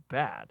 that's not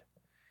bad.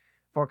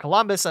 For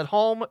Columbus at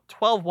home,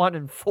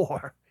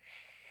 12-1-4.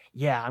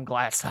 Yeah, I'm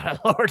glad it's not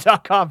at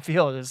lower.com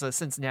field. It's a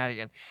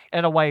Cincinnati,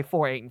 and away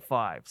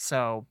 4-8-5.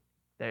 So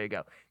there you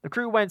go. The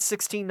Crew went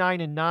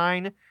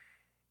 16-9-9,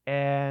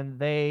 and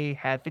they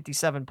had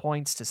 57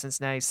 points to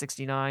Cincinnati's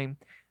 69.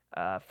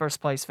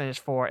 First place finish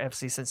for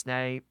FC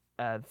Cincinnati.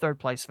 Third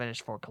place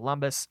finish for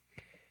Columbus.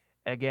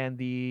 Again,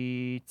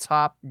 the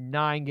top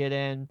 9 get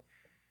in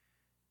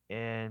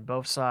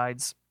both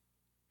sides.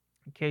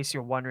 In case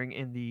you're wondering,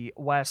 in the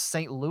West,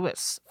 St.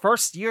 Louis.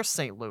 First year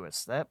St.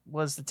 Louis. That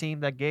was the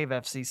team that gave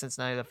FC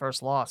Cincinnati the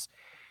first loss.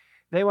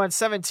 They went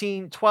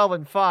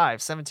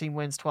 17-12-5. 17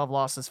 wins, 12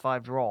 losses,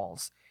 5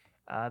 draws.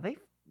 They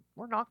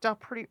were knocked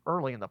out pretty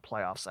early in the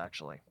playoffs,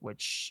 actually,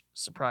 which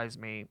surprised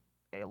me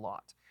a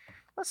lot.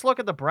 Let's look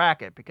at the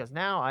bracket, because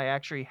now I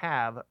actually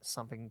have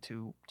something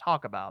to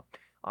talk about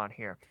on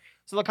here.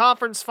 So the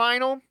conference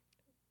final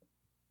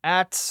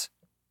at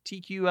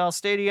TQL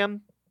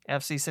Stadium,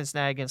 FC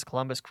Cincinnati against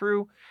Columbus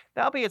Crew.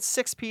 That'll be at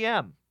 6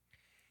 p.m.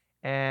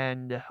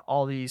 And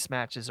all these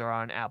matches are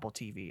on Apple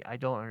TV. I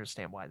don't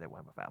understand why they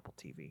went with Apple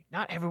TV.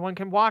 Not everyone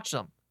can watch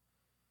them.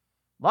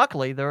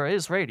 Luckily, there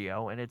is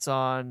radio, and it's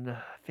on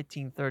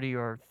 1530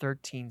 or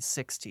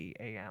 1360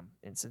 a.m.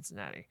 in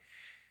Cincinnati.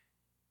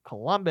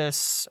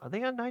 Columbus, are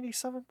they on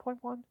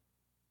 97.1?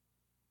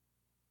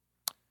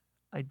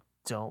 I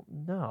don't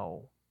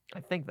know.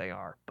 I think they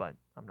are, but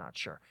I'm not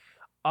sure.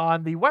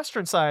 On the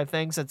western side of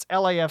things, it's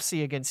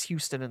LAFC against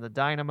Houston and the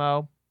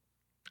Dynamo.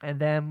 And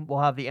then we'll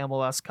have the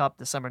MLS Cup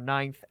December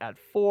 9th at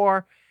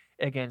 4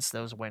 against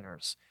those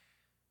winners.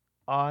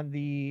 On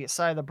the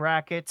side of the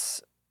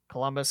brackets,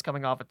 Columbus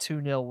coming off a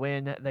 2-0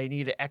 win. They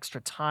needed extra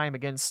time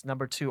against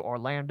number 2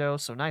 Orlando,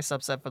 so nice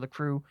upset for the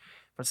Crew.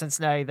 For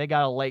Cincinnati, they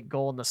got a late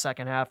goal in the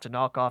second half to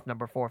knock off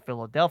number 4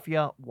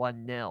 Philadelphia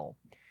 1-0.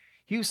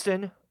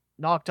 Houston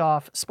knocked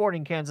off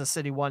Sporting Kansas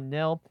City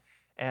 1-0,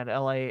 and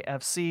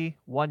LAFC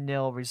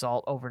 1-0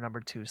 result over number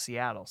 2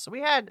 Seattle. So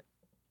we had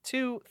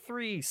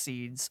 2-3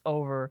 seeds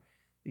over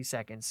the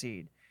second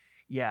seed.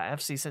 Yeah,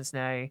 FC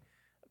Cincinnati,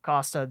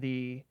 Costa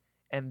the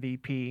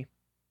MVP.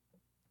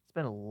 It's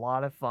been a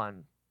lot of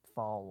fun to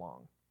follow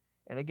along.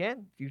 And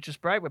again, Future's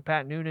Bright with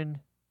Pat Noonan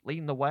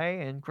leading the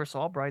way and Chris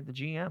Albright, the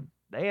GM.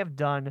 They have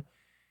done,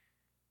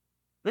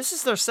 this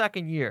is their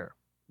second year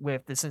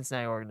with the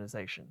Cincinnati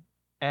organization.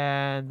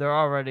 And they're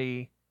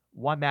already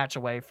one match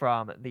away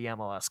from the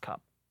MLS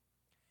Cup.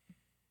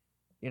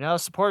 You know,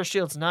 Supporter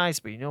Shield's nice,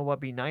 but you know what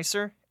would be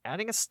nicer?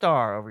 Adding a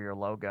star over your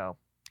logo.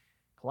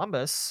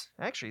 Columbus,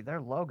 actually,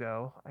 their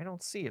logo, I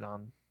don't see it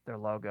on their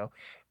logo.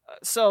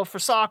 So for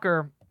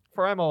soccer,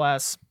 for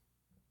MLS,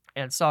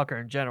 and soccer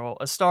in general,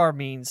 a star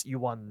means you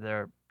won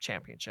their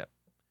championship.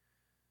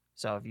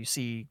 So if you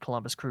see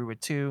Columbus Crew with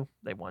 2,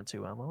 they won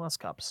 2 MLS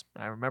Cups.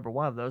 I remember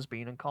one of those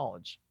being in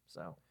college.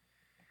 So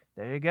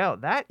there you go.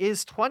 That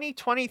is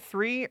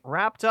 2023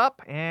 wrapped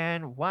up.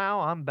 And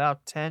wow, I'm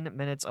about 10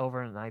 minutes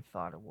over than I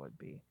thought it would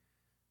be.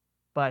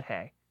 But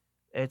hey,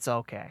 it's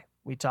okay.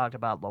 We talked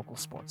about local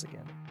sports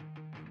again.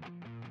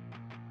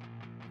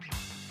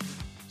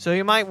 So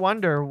you might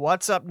wonder,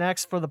 what's up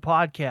next for the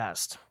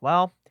podcast?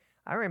 Well,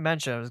 I already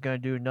mentioned I was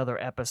going to do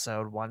another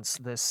episode once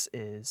this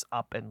is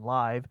up and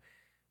live.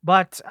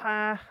 But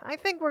I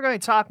think we're going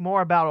to talk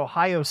more about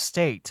Ohio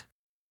State.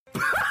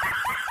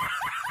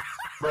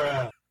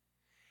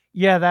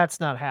 Yeah, that's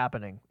not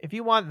happening. If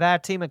you want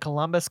that team in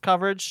Columbus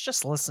coverage,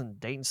 just listen to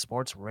Dayton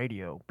Sports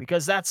Radio,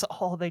 because that's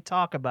all they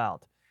talk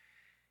about.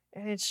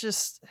 And it's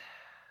just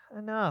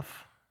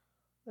enough.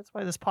 That's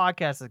why this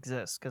podcast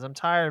exists, because I'm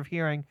tired of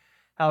hearing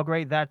how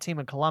great that team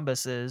in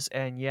Columbus is,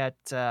 and yet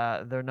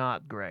they're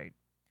not great.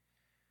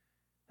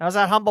 How's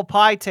that humble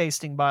pie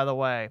tasting, by the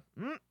way?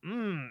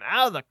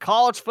 Out of the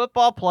college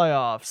football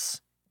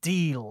playoffs.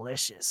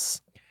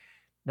 Delicious.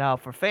 Now,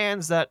 for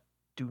fans that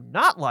do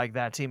not like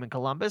that team in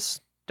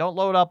Columbus, don't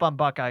load up on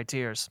Buckeye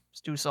Tears.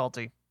 It's too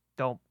salty.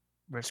 Don't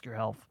risk your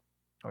health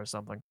or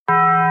something.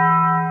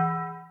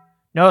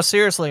 No,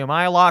 seriously, am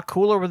I a lot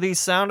cooler with these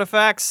sound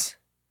effects?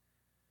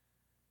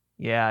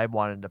 Yeah, I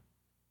wanted to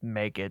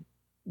make it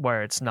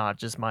where it's not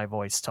just my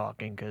voice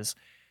talking, because,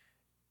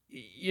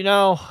 you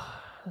know,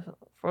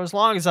 for as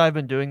long as I've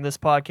been doing this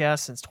podcast,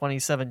 since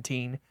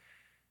 2017,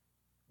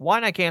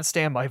 one, I can't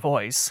stand my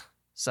voice,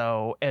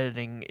 so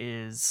editing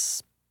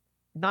is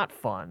not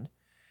fun.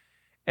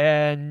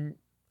 And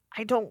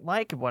I don't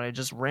like it when I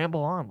just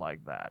ramble on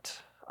like that.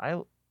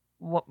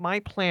 What my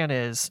plan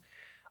is,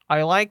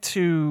 I like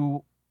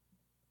to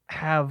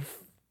have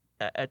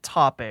a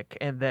topic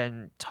and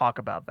then talk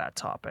about that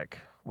topic,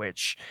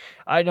 which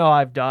I know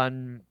I've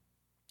done,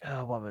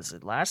 what was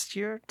it, last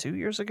year, 2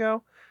 years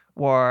ago,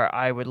 where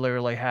I would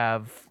literally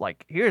have,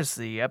 like, here's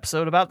the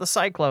episode about the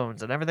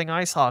Cyclones and everything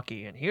ice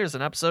hockey, and here's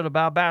an episode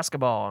about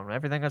basketball and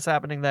everything that's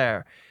happening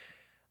there.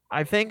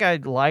 I think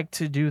I'd like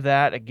to do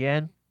that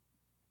again.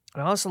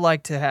 I also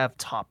like to have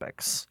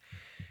topics.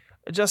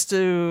 Just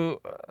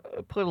to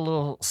put a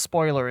little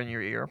spoiler in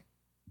your ear,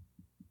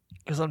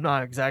 because I'm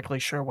not exactly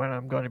sure when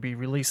I'm going to be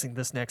releasing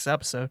this next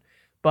episode,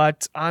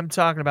 but I'm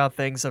talking about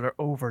things that are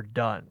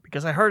overdone,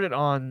 because I heard it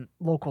on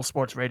local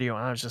sports radio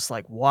and I was just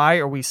like, why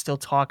are we still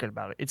talking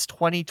about it? It's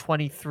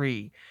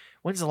 2023.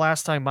 When's the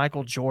last time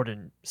Michael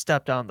Jordan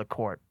stepped on the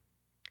court?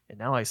 And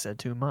now I said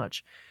too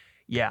much.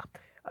 Yeah.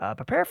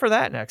 Prepare for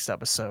that next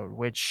episode,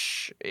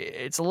 which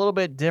it's a little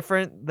bit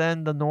different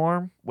than the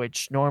norm,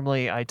 which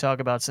normally I talk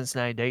about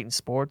Cincinnati Dayton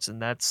sports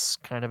and that's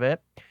kind of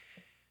it.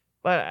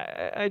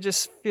 But I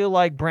just feel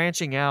like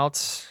branching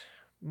out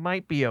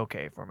might be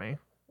okay for me.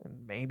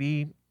 And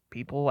maybe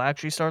people will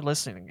actually start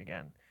listening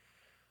again.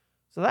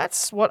 So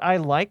that's what I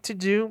like to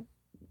do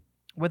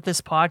with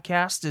this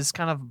podcast, is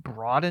kind of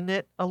broaden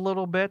it a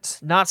little bit.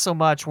 Not so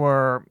much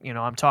where,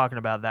 I'm talking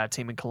about that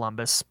team in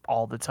Columbus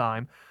all the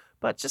time,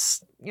 but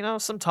just,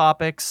 some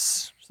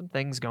topics, some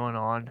things going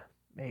on,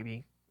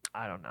 maybe.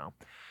 I don't know.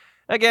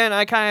 Again,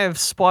 I kind of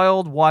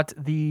spoiled what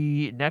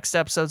the next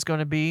episode's going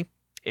to be.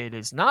 It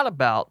is not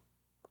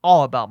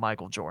all about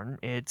Michael Jordan.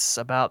 It's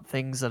about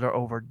things that are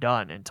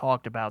overdone and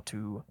talked about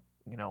to,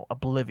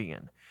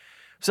 oblivion.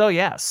 So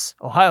yes,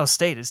 Ohio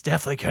State is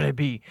definitely going to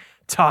be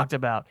talked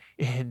about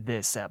in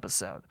this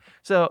episode.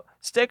 So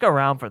stick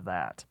around for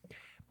that.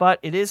 But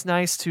it is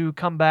nice to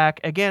come back.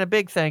 Again, a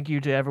big thank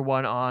you to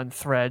everyone on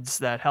Threads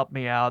that helped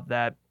me out,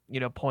 that,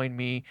 point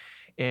me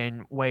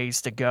in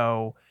ways to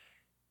go.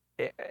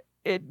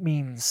 It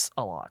means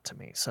a lot to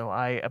me. So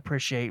I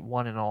appreciate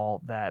one and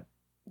all that,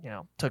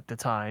 took the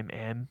time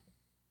and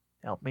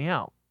helped me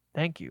out.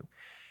 Thank you.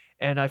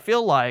 And I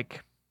feel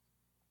like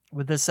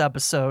with this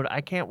episode,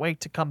 I can't wait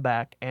to come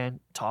back and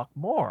talk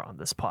more on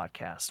this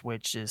podcast,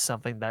 which is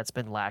something that's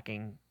been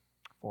lacking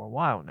for a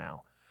while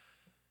now.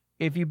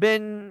 If you've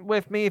been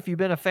with me, if you've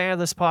been a fan of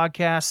this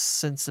podcast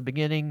since the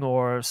beginning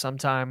or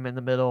sometime in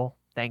the middle,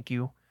 thank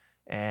you.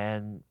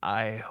 And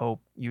I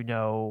hope you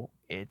know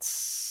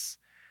it's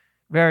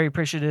very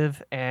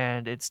appreciative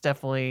and it's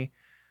definitely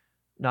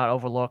not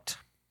overlooked.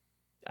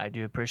 I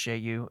do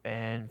appreciate you.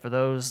 And for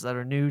those that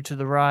are new to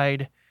the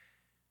ride,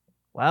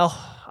 well,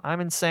 I'm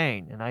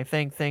insane. And I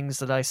think things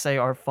that I say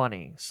are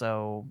funny.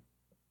 So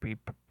be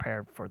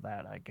prepared for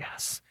that, I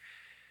guess.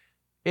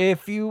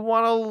 If you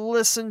want to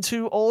listen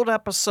to old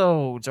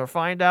episodes or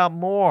find out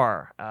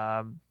more,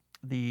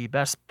 the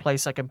best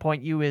place I can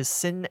point you is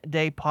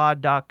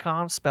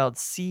cindaypod.com, spelled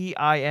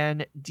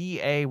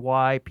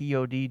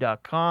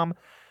CINDAYPOD.com.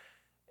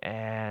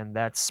 And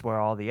that's where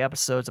all the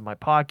episodes of my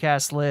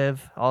podcast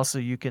live. Also,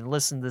 you can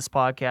listen to this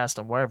podcast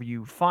on wherever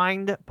you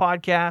find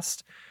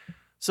podcasts.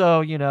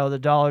 So, the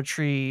Dollar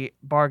Tree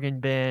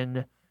bargain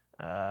bin,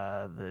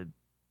 the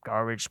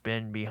garbage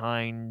bin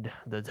behind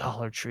the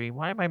Dollar Tree.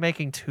 Why am I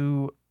making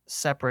two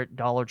separate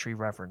Dollar Tree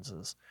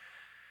references?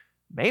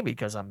 Maybe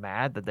because I'm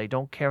mad that they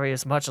don't carry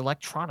as much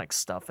electronic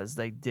stuff as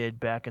they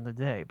did back in the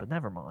day, but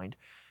never mind.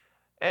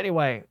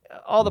 Anyway,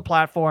 all the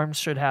platforms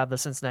should have the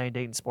Cincinnati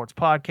Dayton Sports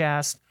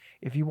Podcast.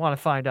 If you want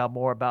to find out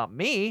more about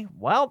me,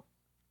 well,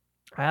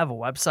 I have a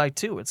website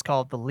too. It's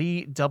called the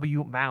Lee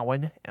W.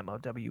 Mowen,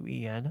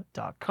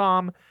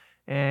 MOWEN.com,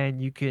 and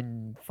you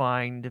can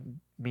find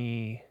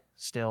me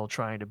still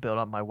trying to build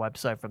up my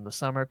website from the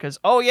summer because,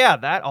 oh yeah,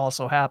 that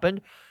also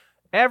happened.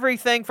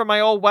 Everything from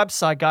my old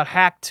website got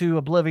hacked to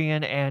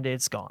oblivion and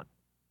it's gone.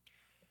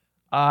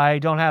 I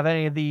don't have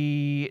any of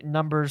the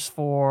numbers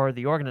for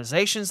the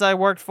organizations I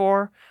worked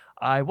for.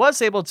 I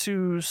was able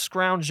to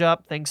scrounge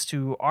up, thanks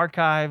to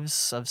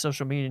archives of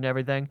social media and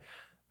everything,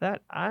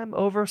 that I'm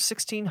over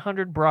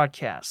 1,600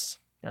 broadcasts.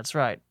 That's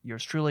right.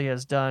 Yours truly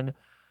has done,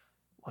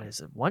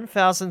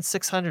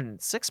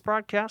 1,606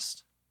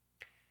 broadcasts?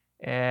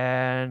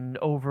 And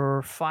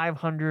over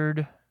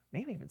 500,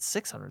 maybe even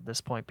 600 at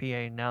this point, PA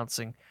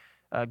announcing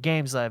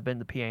games that I've been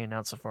the PA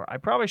announcer for. I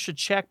probably should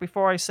check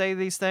before I say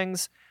these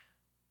things.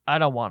 I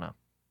don't want to.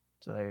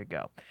 So there you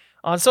go.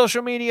 On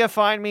social media,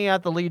 find me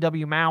at the Lee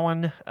W.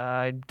 Mowen.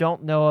 I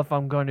don't know if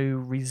I'm going to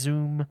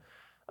resume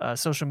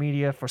social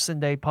media for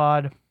Cinday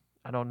Pod.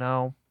 I don't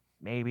know.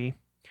 Maybe.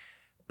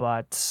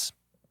 But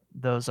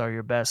those are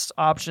your best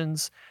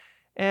options.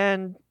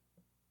 And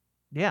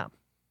yeah.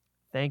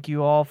 Thank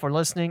you all for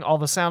listening. All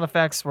the sound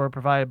effects were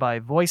provided by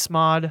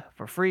VoiceMod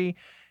for free.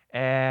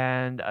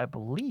 And I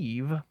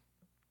believe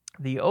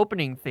the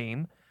opening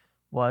theme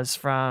was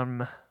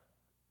from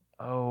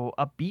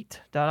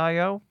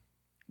upbeat.io,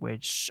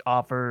 which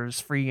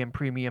offers free and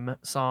premium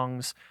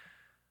songs.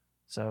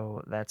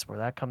 So that's where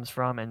that comes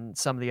from. And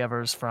some of the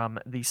others from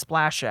the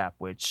Splash app,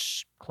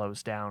 which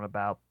closed down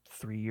about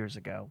 3 years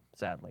ago,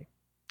 sadly.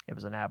 It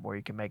was an app where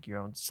you can make your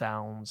own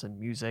sounds and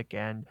music,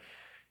 and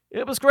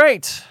it was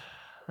great.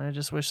 I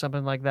just wish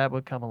something like that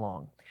would come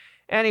along.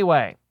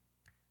 Anyway,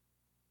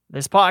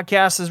 this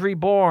podcast is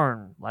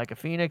reborn like a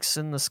phoenix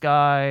in the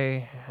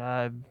sky.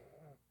 I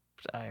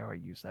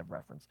already used that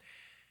reference.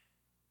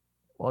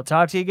 We'll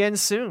talk to you again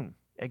soon.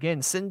 Again,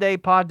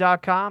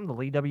 cindaypod.com,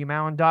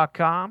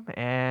 theleewmowen.com,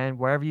 and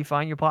wherever you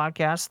find your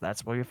podcast,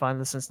 that's where you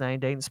find the Cincinnati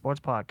Dayton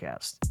Sports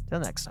Podcast. Till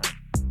next time.